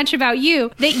so much about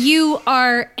you that you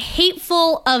are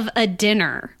hateful of a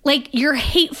dinner. Like, you're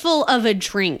hateful of a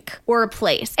drink or a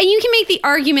place. And you can make the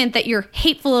argument that you're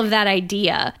hateful of that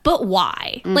idea, but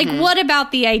why? Like, what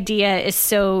about the idea is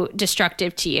so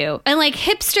destructive to you? And like,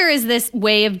 hipster is this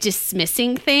way of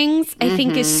dismissing things, I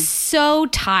think is so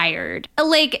tired.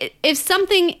 Like, if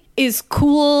something is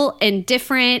cool and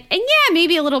different and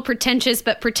maybe a little pretentious,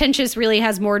 but pretentious really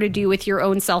has more to do with your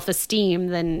own self-esteem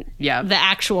than the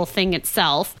actual thing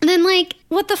itself. And then like,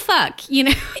 what the fuck? You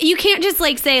know, you can't just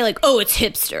like say like, oh, it's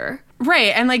hipster.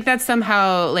 Right. And like, that's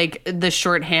somehow like the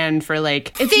shorthand for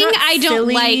like, it's thing not I don't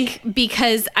silly. like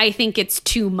because I think it's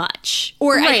too much.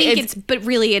 Or I think but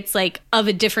really it's like of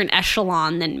a different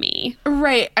echelon than me.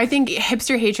 Right. I think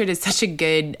hipster hatred is such a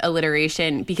good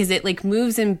alliteration because it like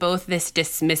moves in both this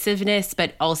dismissiveness,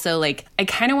 but also like, I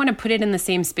kind of want to put it in the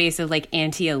same space of like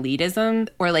anti-elitism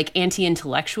or like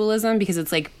anti-intellectualism, because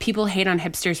it's like people hate on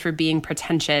hipsters for being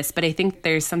pretentious, but I think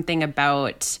there's something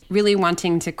about really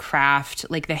wanting to craft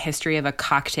like the history of a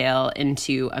cocktail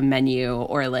into a menu,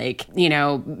 or like, you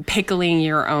know, pickling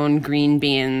your own green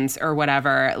beans or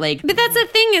whatever. Like, but that's the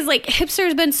thing is like, hipster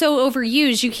has been so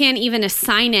overused, you can't even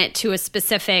assign it to a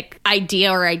specific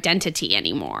idea or identity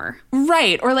anymore.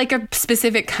 Right. Or like a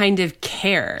specific kind of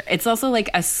care. It's also like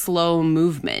a slow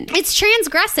movement. It's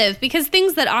transgressive because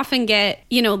things that often get,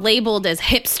 you know, labeled as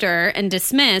hipster and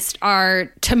dismissed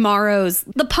are tomorrow's,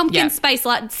 the pumpkin spice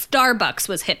latte. Starbucks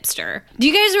was hipster. Do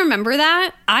you guys remember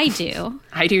that? I do.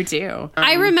 I do too.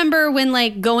 I remember when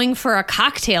like going for a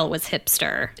cocktail was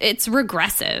hipster. It's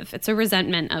regressive. It's a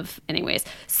resentment of, anyways.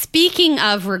 Speaking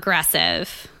of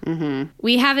regressive,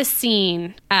 we have a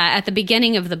scene at the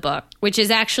beginning of the book, which is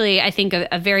actually, I think,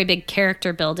 a very big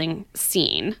character building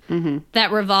scene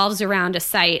that revolves around a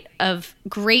site of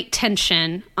great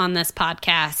tension on this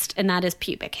podcast, and that is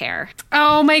pubic hair.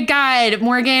 Oh my God,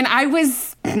 Morgan, I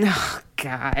was... Oh,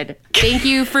 God. Thank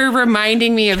you for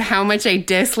reminding me of how much I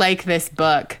dislike this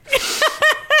book.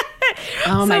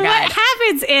 Oh my God. What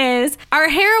happens is our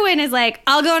heroine is like,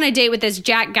 I'll go on a date with this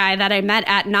Jack guy that I met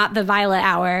at Not the Violet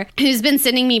Hour, who's been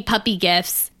sending me puppy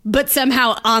gifts. But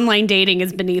somehow online dating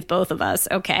is beneath both of us.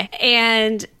 Okay.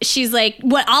 And she's like,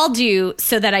 what I'll do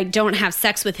so that I don't have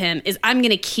sex with him is I'm going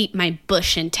to keep my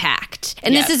bush intact.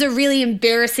 And This is a really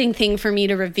embarrassing thing for me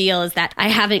to reveal, is that I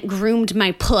haven't groomed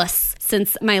my puss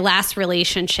since my last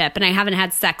relationship, and I haven't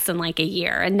had sex in like a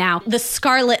year. And now the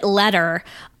scarlet letter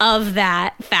of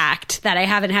that fact that I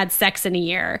haven't had sex in a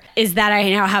year is that I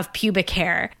now have pubic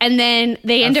hair. And then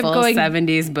they end up going... A full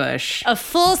 70s bush. A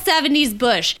full 70s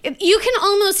bush. You can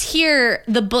almost hear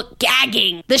the book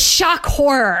gagging, the shock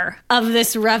horror of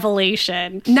this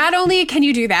revelation. Not only can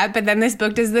you do that, but then this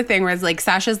book does the thing where it's like,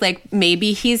 Sasha's like,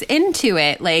 maybe he's into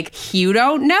it. Like, you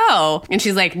don't know. And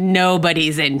she's like,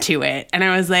 nobody's into it. And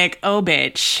I was like, oh,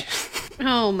 bitch.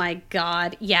 Oh my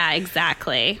God. Yeah,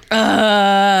 exactly.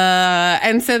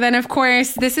 And so then, of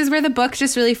course, this is where the book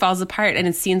just really falls apart, and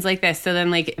it's scenes like this. So then,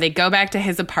 like, they go back to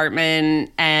his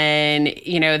apartment and,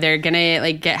 you know, they're gonna,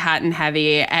 like, get hot and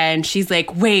heavy. And she's like,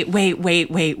 wait.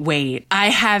 I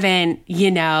haven't,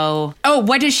 you know. Oh,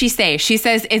 what does she say? She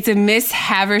says, it's a Miss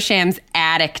Haversham's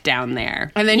attic down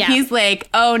there. And then he's like,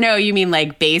 oh, no, you mean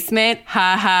like basement?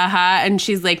 Ha, ha, ha. And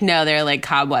she's like, no, they're like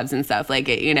cobwebs and stuff. Like,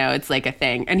 it, you know, it's like a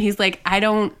thing. And he's like, I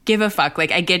don't give a fuck.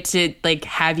 Like, I get to, like,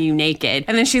 have you naked.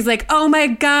 And then she's like, oh my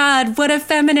God, what a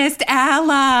feminist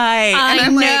ally. I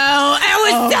know. I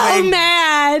was so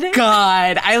mad.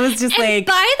 God. I was just like.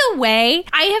 By the way,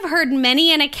 I have heard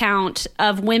many an account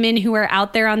of women who are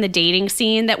out there on the dating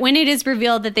scene that when it is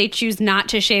revealed that they choose not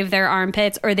to shave their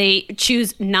armpits or they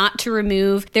choose not to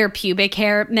remove their pubic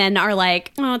hair, men are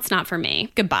like, oh, it's not for me.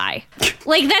 Goodbye.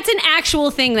 Like, that's an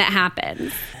actual thing that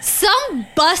happens. Some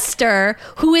buster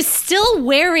who is still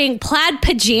wearing plaid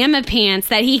pajama pants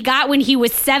that he got when he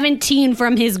was 17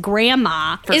 from his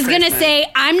grandma is going to say,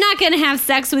 I'm not going to have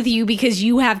sex with you because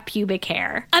you have pubic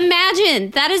hair.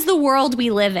 Imagine, that is the world we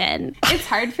live in. It's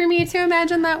hard for me to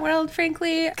imagine that world,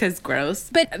 frankly, because gross.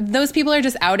 But those people are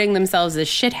just outing themselves as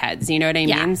shitheads, you know what I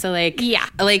mean? So, like,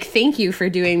 thank you for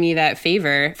doing me that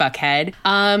favor, fuckhead.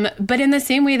 But in the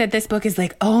same way that this book is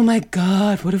like, oh my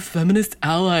God, what a feminist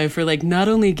ally for, like, not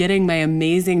only getting my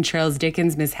amazing Charles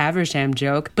Dickens Miss Haversham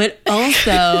joke, but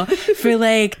also for,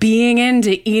 like, being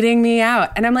into eating me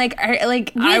out. And I'm like,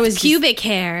 I was pubic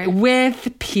hair.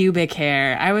 With pubic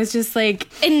hair. I was just like...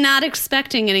 And not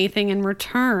expecting anything in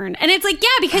return. And it's like, yeah,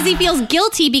 because he feels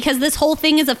guilty because this whole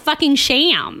thing is a fucking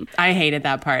sham. I hated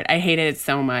that part. I hated it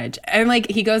so much. And, like,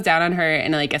 he goes down on her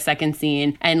in, like, a second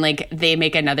scene, and, like, they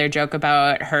make another joke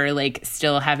about her, like,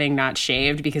 still having not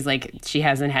shaved because, like, she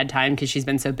hasn't had time because she's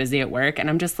been so busy at work. And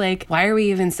I'm just like, why are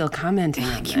we even still commenting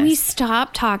on this? Can we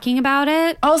stop talking about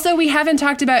it? Also, we haven't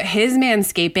talked about his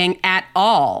manscaping at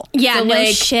all. Yeah, so, no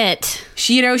like, shit.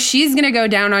 She, you know, she's going to go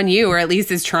down on you, or at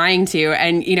least is trying to.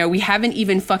 And, you know, we haven't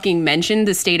even fucking mentioned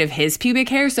the state of his pubic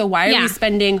hair. So why are we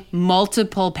spending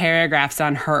multiple paragraphs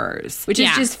on hers? Which is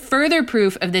just further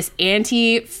proof of this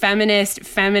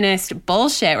anti-feminist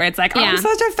bullshit where it's like, oh, I'm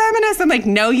such a feminist. I'm like,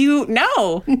 no,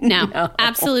 no,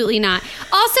 absolutely not.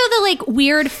 Also, the, like,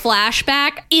 weird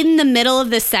flashback in the middle of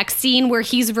the sex scene where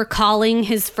he's recalling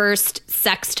his first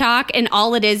sex talk, and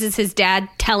all it is his dad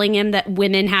telling him that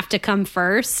women have to come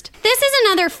first. This is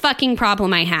another fucking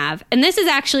problem I have, and this is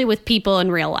actually with people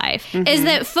in real life, is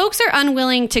that folks are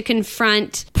unwilling to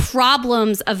confront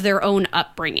problems of their own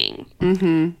upbringing.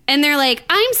 And they're like,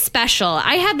 I'm special.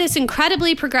 I had this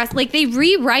incredibly progressive, like, they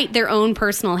rewrite their own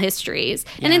personal histories.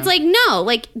 And it's like, no,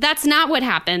 like, that's not what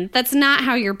happened. That's not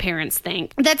how your parents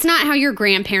think. That's not how your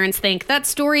grandparents think. That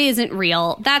story isn't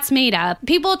real. That's made up.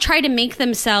 People try to make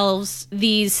themselves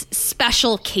these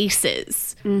special cases.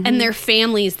 And their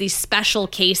families, these special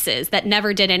cases that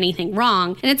never did anything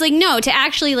wrong. And it's like, no, to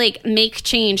actually, like, make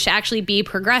change, to actually be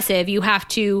progressive, you have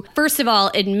to, first of all,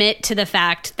 admit to the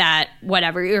fact that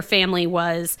whatever, your family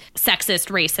was sexist,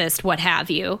 racist, what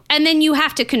have you. And then you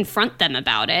have to confront them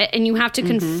about it, and you have to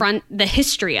confront the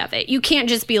history of it. You can't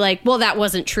just be like, well, that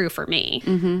wasn't true for me.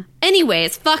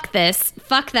 Anyways, fuck this.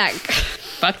 Fuck that.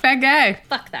 Fuck that guy.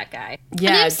 Fuck that guy. Yeah,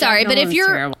 and I'm sorry, but if your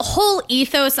terrible. whole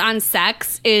ethos on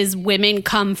sex is women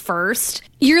come first,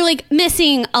 you're, like,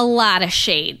 missing a lot of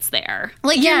shades there.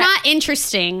 Like, you're not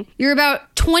interesting. You're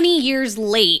about 20 years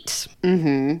late.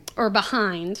 Or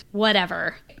behind.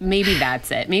 Whatever. Maybe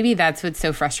that's it. Maybe that's what's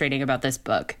so frustrating about this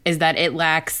book, is that it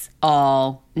lacks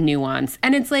all nuance.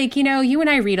 And it's like, you know, you and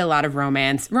I read a lot of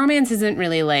romance. Romance isn't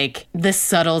really like the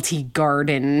subtlety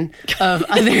garden of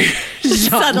other genres.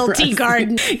 Subtlety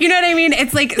garden. You know what I mean?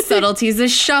 It's like subtlety's a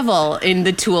shovel in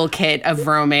the toolkit of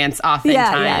romance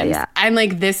oftentimes. Yeah. And,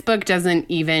 like, this book doesn't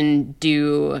even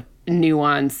do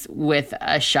nuance with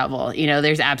a shovel. You know,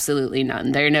 there's absolutely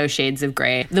none. There are no shades of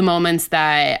gray. The moments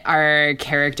that our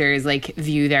characters like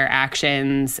view their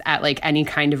actions at like any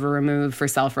kind of a remove for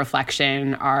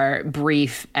self-reflection are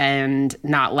brief and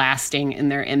not lasting in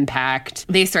their impact.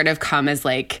 They sort of come as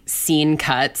like scene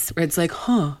cuts where it's like,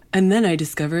 and then I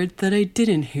discovered that I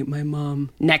didn't hate my mom.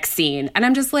 Next scene. And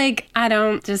I'm just like, I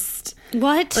don't just...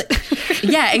 What?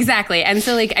 Yeah, exactly. And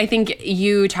so, like, I think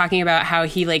you talking about how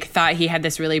he, like, thought he had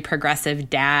this really progressive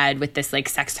dad with this, like,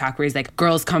 sex talk where he's like,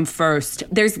 girls come first.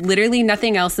 There's literally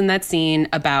nothing else in that scene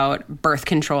about birth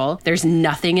control. There's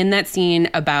nothing in that scene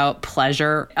about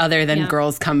pleasure other than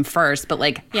girls come first. But,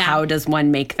 like, how does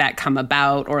one make that come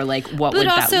about? Or, like, what would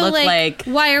that look like?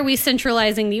 Why are we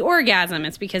centralizing the orgasm?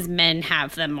 It's because men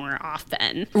have them more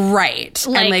often. Right.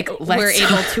 Like, and, like we're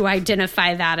able to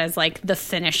identify that as, like, the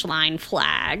finish line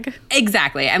flag.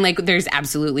 Exactly. And like there's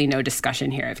absolutely no discussion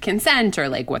here of consent or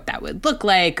like what that would look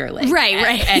like or like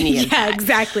any of that. Yeah,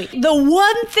 exactly. The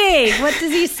one thing, what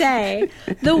does he say?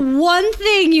 The one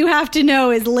thing you have to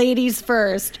know is ladies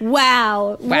first.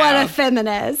 Wow. What a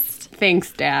feminist.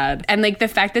 Thanks, Dad. And like the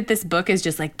fact that this book is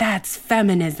just like, that's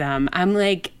feminism. I'm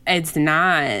like, it's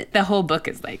not. The whole book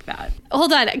is like that.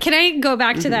 Hold on. Can I go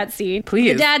back to that scene?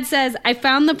 Please. The dad says, I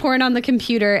found the porn on the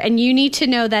computer and you need to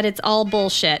know that it's all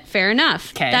bullshit. Fair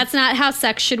enough. Okay. That's not how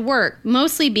sex should work.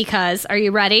 Mostly because, are you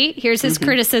ready? Here's his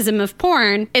criticism of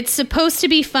porn. It's supposed to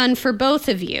be fun for both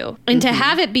of you. And to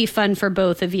have it be fun for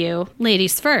both of you,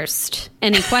 ladies first.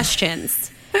 Any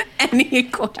questions? Any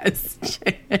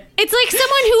question. It's like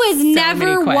someone who has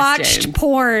never watched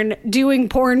porn doing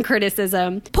porn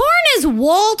criticism. Porn is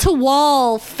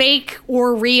wall-to-wall, fake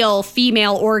or real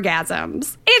female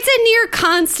orgasms. It's a near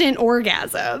constant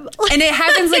orgasm. And it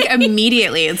happens like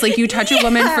immediately. It's like you touch a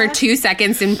woman for 2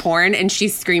 seconds in porn and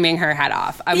she's screaming her head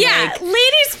off. I'm like,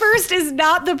 ladies first is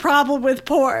not the problem with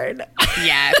porn.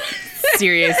 Yeah,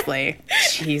 seriously.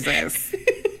 Jesus.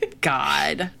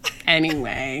 God.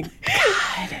 Anyway.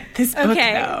 God. This book,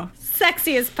 though.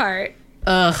 Sexiest part.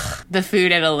 Ugh. The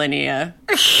food at Alinea.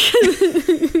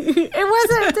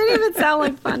 It didn't even sound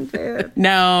like fun food.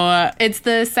 No, it's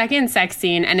the second sex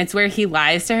scene, and it's where he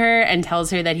lies to her and tells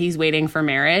her that he's waiting for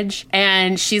marriage.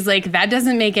 And she's like, that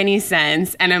doesn't make any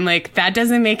sense. And I'm like, that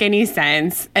doesn't make any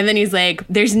sense. And then he's like,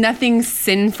 there's nothing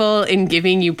sinful in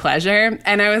giving you pleasure.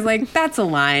 And I was like, that's a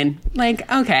line.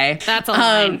 Like, okay. That's a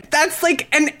line. That's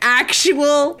like an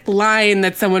actual line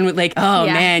that someone would like,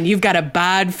 man, you've got a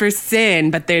bod for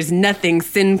sin, but there's nothing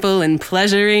sinful in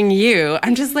pleasuring you.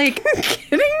 I'm just like,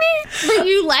 kidding me? But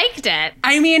you liked it.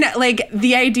 I mean, like,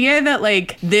 the idea that,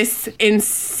 like, this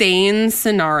insane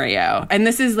scenario, and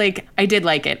this is, like, I did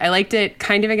like it. I liked it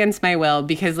kind of against my will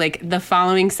because, like, the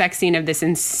following sex scene of this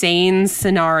insane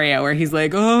scenario where he's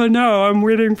like, oh, no, I'm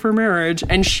waiting for marriage.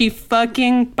 And she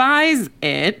fucking buys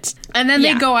it. And then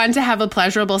they go on to have a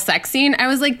pleasurable sex scene. I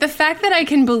was like, the fact that I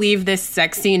can believe this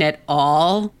sex scene at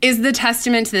all is the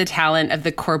testament to the talent of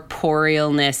the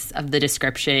corporealness of the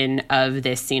description of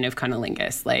this scene of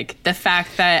cunnilingus. Like, the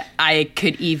fact that I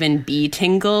could even be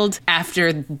tingled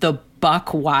after the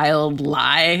buck wild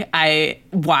lie I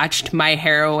watched my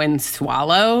heroine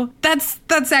swallow, that's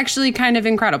actually kind of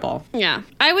incredible. Yeah.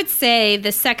 I would say the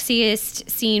sexiest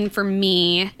scene for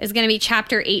me is going to be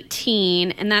chapter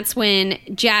 18, and that's when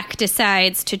Jack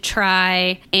decides to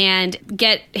try and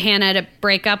get Hannah to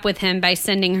break up with him by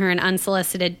sending her an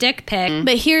unsolicited dick pic.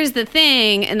 But here's the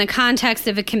thing, in the context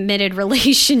of a committed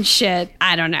relationship,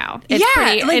 I don't know.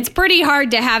 It's pretty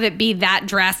hard to have it be that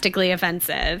drastically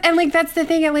offensive. And like that's the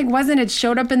thing, it like wasn't. It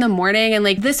showed up in the morning, and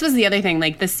like this was the other thing,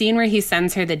 like the scene where he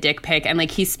sends her the dick pic, and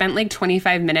like he spent like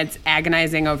 25 minutes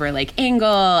agonizing over like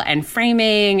angle and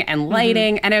framing and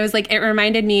lighting, and I was like, it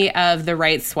reminded me of The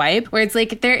Right Swipe, where it's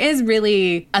like there is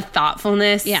really a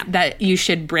thoughtfulness that you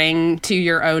should bring to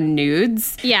your own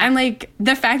nudes. Yeah. And like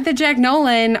the fact that Jack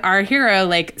Nolan, our hero,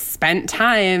 like spent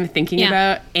time thinking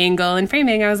about angle and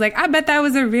framing, I was like, I bet that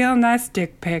was a real nice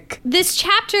dick pic. This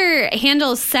chapter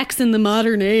handles sex in the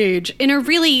modern age in a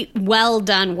really well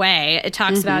done way. It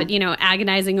talks about, you know,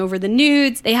 agonizing over the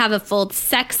nudes. They have a full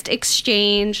text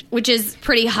exchange, which is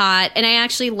pretty hot. And I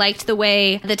actually liked the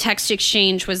way the text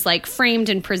exchange was like framed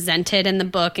and presented in the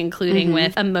book, including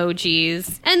with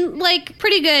emojis and like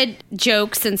pretty good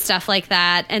jokes and stuff like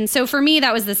that. And so for me,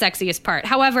 that was the sexiest part.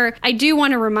 However, I do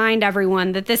want to remind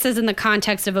everyone that this is in the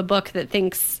context of a book that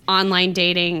thinks online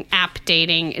dating, app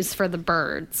dating is for the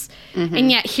birds. And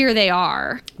yet here they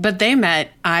are. But they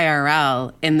met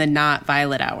IRL in the not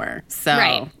Violet Hour. So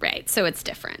right. So it's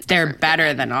different. They're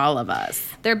better than all of us.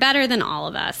 They're better than all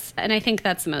of us. And I think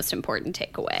that's the most important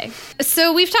takeaway.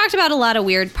 So we've talked about a lot of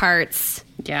weird parts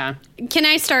Yeah. Can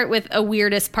I start with a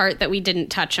weirdest part that we didn't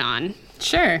touch on?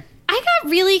 Sure. I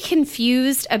got really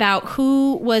confused about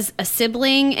who was a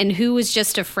sibling and who was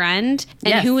just a friend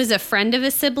and who was a friend of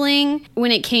a sibling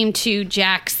when it came to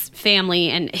Jack's family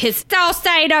and his south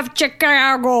side of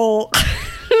Chicago.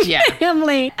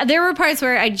 Family. There were parts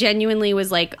where I genuinely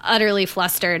was like utterly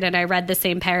flustered and I read the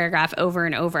same paragraph over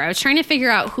and over. I was trying to figure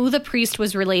out who the priest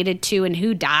was related to and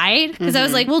who died. Because I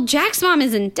was like, well, Jack's mom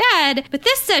isn't dead, but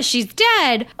this says she's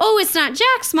dead. Oh, it's not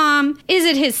Jack's mom. Is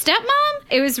it his stepmom?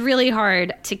 It was really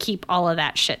hard to keep all of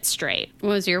that shit straight. What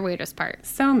was your weirdest part?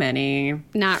 So many.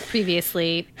 Not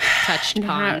previously touched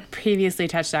on.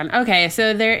 Okay,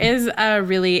 so there is a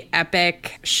really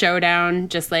epic showdown,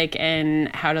 just like in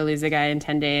How to Lose a Guy in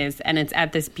 10 Days, and it's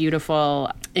at this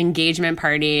beautiful engagement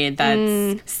party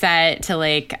that's set to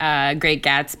like a Great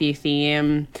Gatsby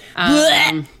theme.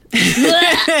 And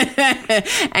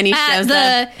he shows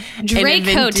up Drake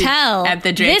Hotel. At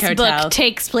the Drake Hotel. This book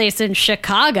takes place in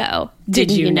Chicago.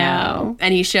 Did you know?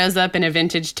 And he shows up in a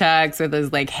vintage tux with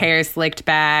his like hair slicked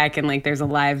back and like there's a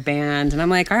live band. And I'm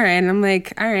like, all right. And I'm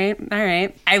like, all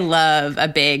right. I love a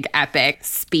big epic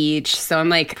speech. So I'm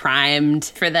like primed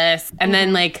for this. And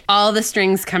then like all the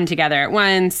strings come together at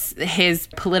once. His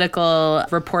political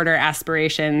reporter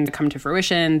aspirations come to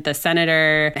fruition. The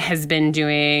senator has been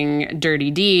doing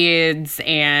dirty deeds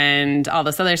and all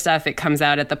this other stuff. It comes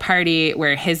out at the party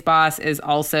where his boss is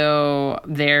also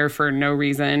there for no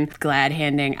reason. Glad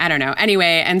handing. I don't know.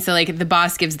 Anyway, and so like the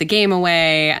boss gives the game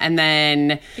away and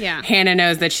then Hannah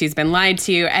knows that she's been lied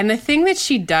to. And the thing that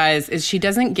she does is she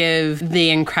doesn't give the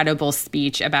incredible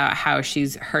speech about how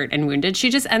she's hurt and wounded.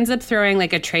 She just ends up throwing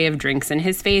like a tray of drinks in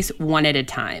his face one at a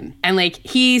time. And like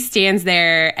he stands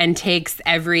there and takes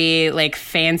every like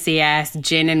fancy ass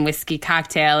gin and whiskey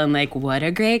cocktail and like, what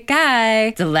a great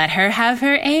guy to let her have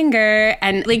her anger.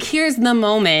 And like, here's the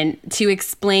moment to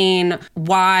explain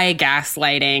why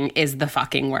gaslighting is the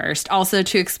fucking worst. Also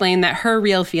to explain that her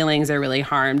real feelings are really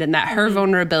harmed and that her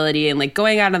vulnerability and like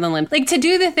going out on the limb, like to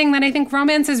do the thing that I think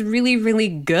romance is really, really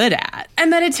good at.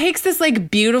 And that it takes this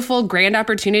like beautiful grand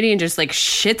opportunity and just like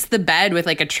shits the bed with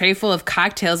like a tray full of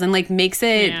cocktails and like makes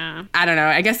it, I don't know,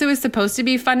 I guess it was supposed to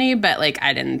be funny, but like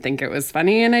I didn't think it was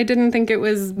funny and I didn't think it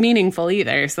was meaningful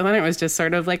either. So then it was just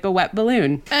sort of like a wet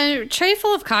balloon. A tray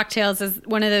full of cocktails is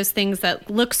one of those things that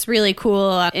looks really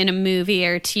cool in a movie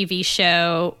or TV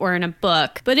show or in a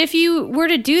book. But if you were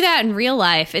to do that in real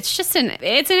life, it's an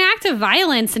act of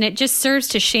violence and it just serves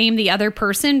to shame the other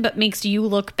person but makes you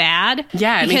look bad.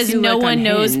 Yeah, because no one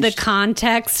knows the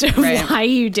context of why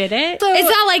you did it. So, it's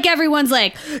not like everyone's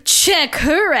like, check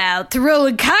her out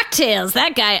throwing cocktails.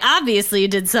 That guy obviously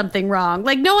did something wrong.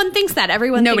 Like no one thinks that.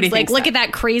 Nobody thinks like, look at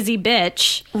that crazy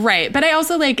bitch. Right. But I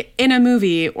also like in a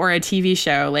movie or a TV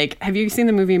show, like have you seen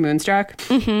the movie Moonstruck?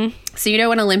 Mm-hmm. So you know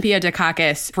when Olympia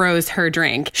Dukakis throws her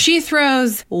drink, she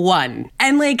throws one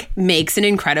and like makes an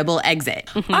incredible exit.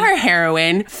 Mm-hmm. Our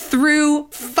heroine threw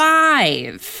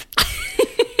 5.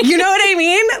 You know what I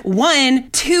mean? 1,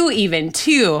 2 even.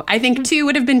 2. I think 2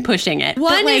 would have been pushing it.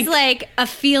 1 is like a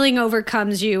feeling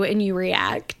overcomes you and you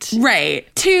react. Right.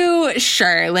 2,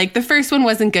 sure. Like the first one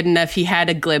wasn't good enough. He had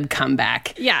a glib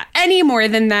comeback. Yeah. Any more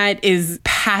than that is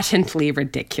patently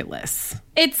ridiculous.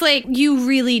 It's like you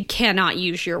really cannot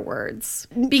use your words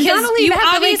because you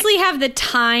obviously have the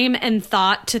time and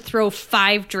thought to throw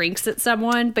 5 drinks at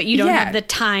someone, but you don't have the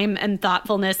time and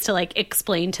thoughtfulness to like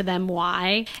explain to them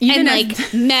why and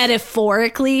like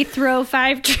metaphorically throw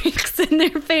 5 drinks in their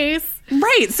face.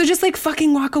 Right. So just like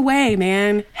fucking walk away,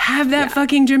 man. Have that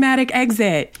fucking dramatic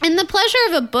exit. And the pleasure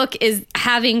of a book is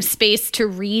having space to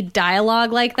read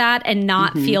dialogue like that and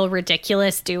not feel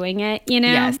ridiculous doing it, you know?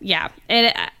 Yes. Yeah.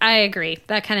 I agree.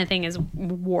 That kind of thing is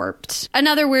warped.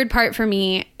 Another weird part for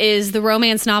me is the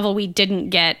romance novel we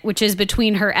didn't get, which is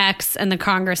between her ex and the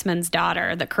congressman's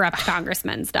daughter, the corrupt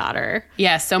congressman's daughter.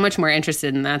 Yeah, so much more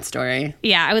interested in that story.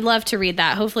 Yeah, I would love to read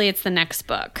that. Hopefully it's the next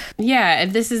book. Yeah,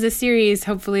 if this is a series,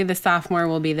 hopefully the sophomore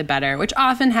will be the better, which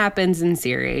often happens in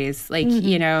series. Like,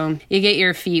 you know, you get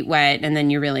your feet wet and then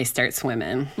you really start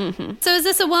swimming. Mm-hmm. So is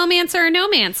this a womance or a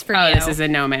no-mance for you? Oh, this is a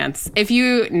no-mance. If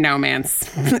you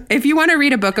want to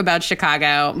read a book about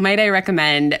Chicago, might I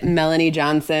recommend Melanie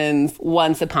Johnson's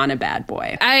Once Upon a Bad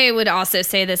Boy? I would also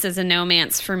say this is a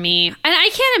no-mance for me. And I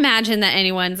can't imagine that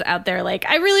anyone's out there like,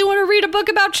 I really want to read a book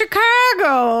about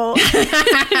Chicago.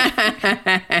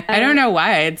 I don't know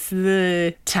why. It's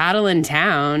the title in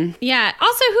town. Yeah. Yeah.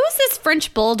 Also, who's this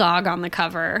French bulldog on the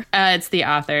cover? It's the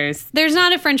authors. There's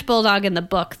not a French bulldog in the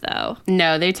book, though.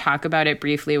 No, they talk about it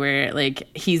briefly where, like,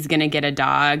 he's going to get a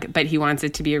dog, but he wants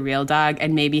it to be a real dog.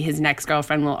 And maybe his next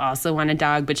girlfriend will also want a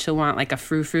dog, but she'll want, like, a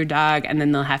frou-frou dog. And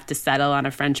then they'll have to settle on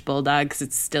a French bulldog because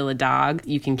it's still a dog.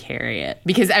 You can carry it.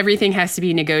 Because everything has to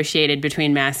be negotiated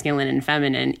between masculine and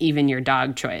feminine, even your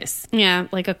dog choice. Yeah,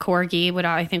 like a corgi would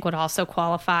also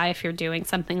qualify if you're doing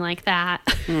something like that.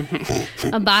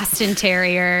 A Boston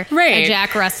Terrier, right. A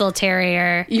Jack Russell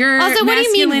Terrier. Also, what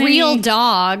do you mean real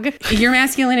dog? Your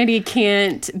masculinity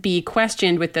can't be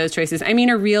questioned with those choices. I mean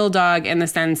a real dog in the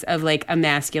sense of like a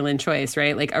masculine choice,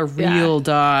 right? Like a real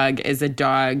dog is a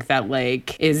dog that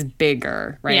like is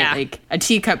bigger, right? Yeah. Like a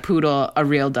teacup poodle, a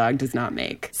real dog does not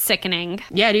make. Sickening.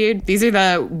 Yeah, dude. These are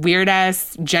the weird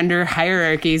ass gender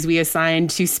hierarchies we assign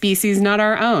to species not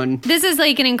our own. This is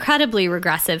like an incredibly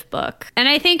regressive book. And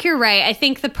I think you're right. I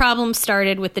think the problem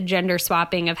started with the gender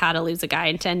swapping of How to Lose a Guy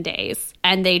in 10 Days.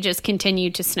 And they just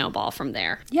continued to snowball from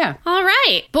there. Yeah. All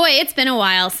right. Boy, it's been a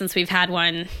while since we've had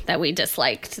one that we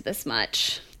disliked this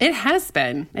much. It has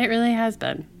been. It really has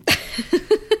been.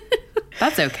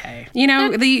 That's okay. You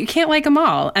know, you can't like them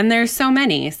all. And there's so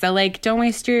many. So, like, don't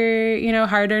waste your,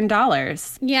 hard-earned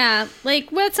dollars. Yeah.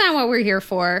 Like, that's not what we're here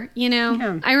for,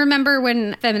 Yeah. I remember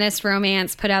when Feminist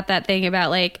Romance put out that thing about,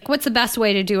 like, what's the best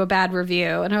way to do a bad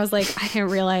review? And I was like, I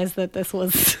didn't realize that this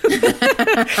was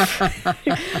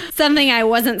something I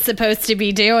wasn't supposed to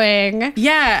be doing.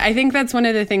 Yeah, I think that's one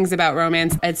of the things about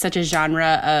romance. It's such a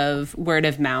genre of word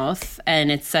of mouth,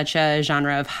 and it's such a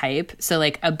genre of hype. So,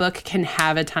 like, a book can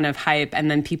have a ton of hype, and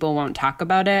then people won't talk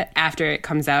about it after it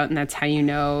comes out, and that's how you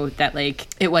know that, like,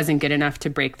 it wasn't good enough to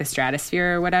break the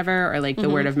stratosphere or whatever, or, like, the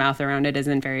word of mouth around it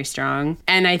isn't very strong.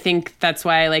 And I think that's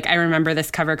why, like, I remember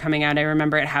this cover coming out. I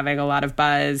remember it having a lot of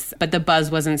buzz, but the buzz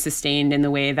wasn't sustained in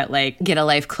the way that, like, Get a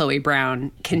Life, Chloe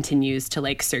Brown continues to,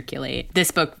 like, circulate.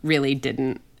 This book really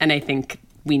didn't, and I think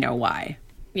we know why.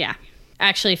 Yeah. I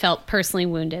actually felt personally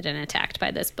wounded and attacked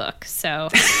by this book, so...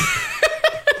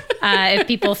 if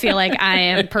people feel like I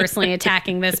am personally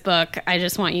attacking this book, I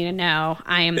just want you to know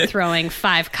I am throwing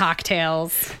 5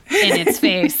 cocktails in its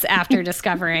face after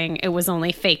discovering it was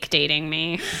only fake dating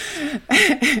me.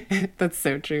 That's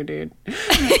so true, dude.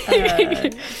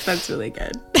 That's really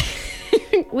good.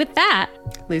 With that,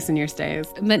 loosen your stays,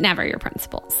 but never your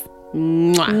principles.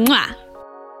 Mwah. Mwah.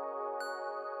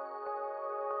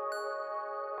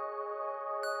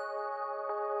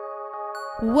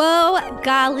 Whoa,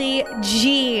 golly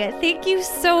gee. Thank you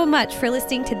so much for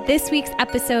listening to this week's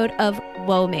episode of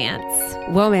Womance.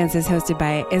 Womance is hosted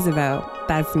by Isabeau,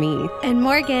 that's me. And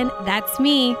Morgan, that's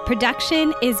me.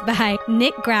 Production is by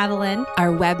Nick Gravelin.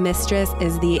 Our web mistress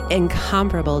is the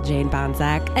incomparable Jane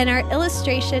Bonsack. And our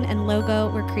illustration and logo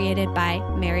were created by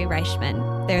Mary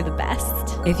Reichman. They're the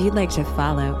best. If you'd like to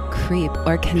follow, creep,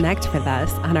 or connect with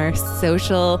us on our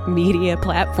social media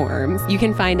platforms, you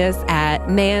can find us at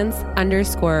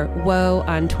mans_woe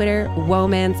on Twitter,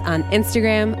 womance on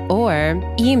Instagram, or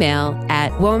email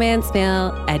at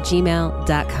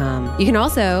womancemail@gmail.com. You can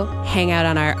also hang out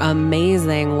on our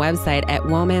amazing website at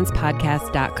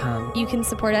womancepodcast.com. You can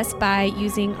support us by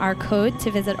using our code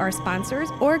to visit our sponsors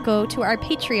or go to our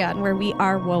Patreon where we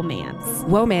are Womance.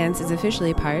 Womance is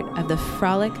officially part of the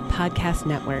Frolic Podcast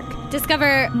Network.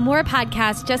 Discover more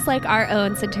podcasts just like our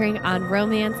own centering on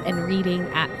romance and reading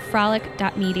at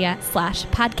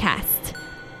frolic.media/podcast.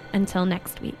 Until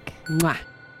next week. Mwah.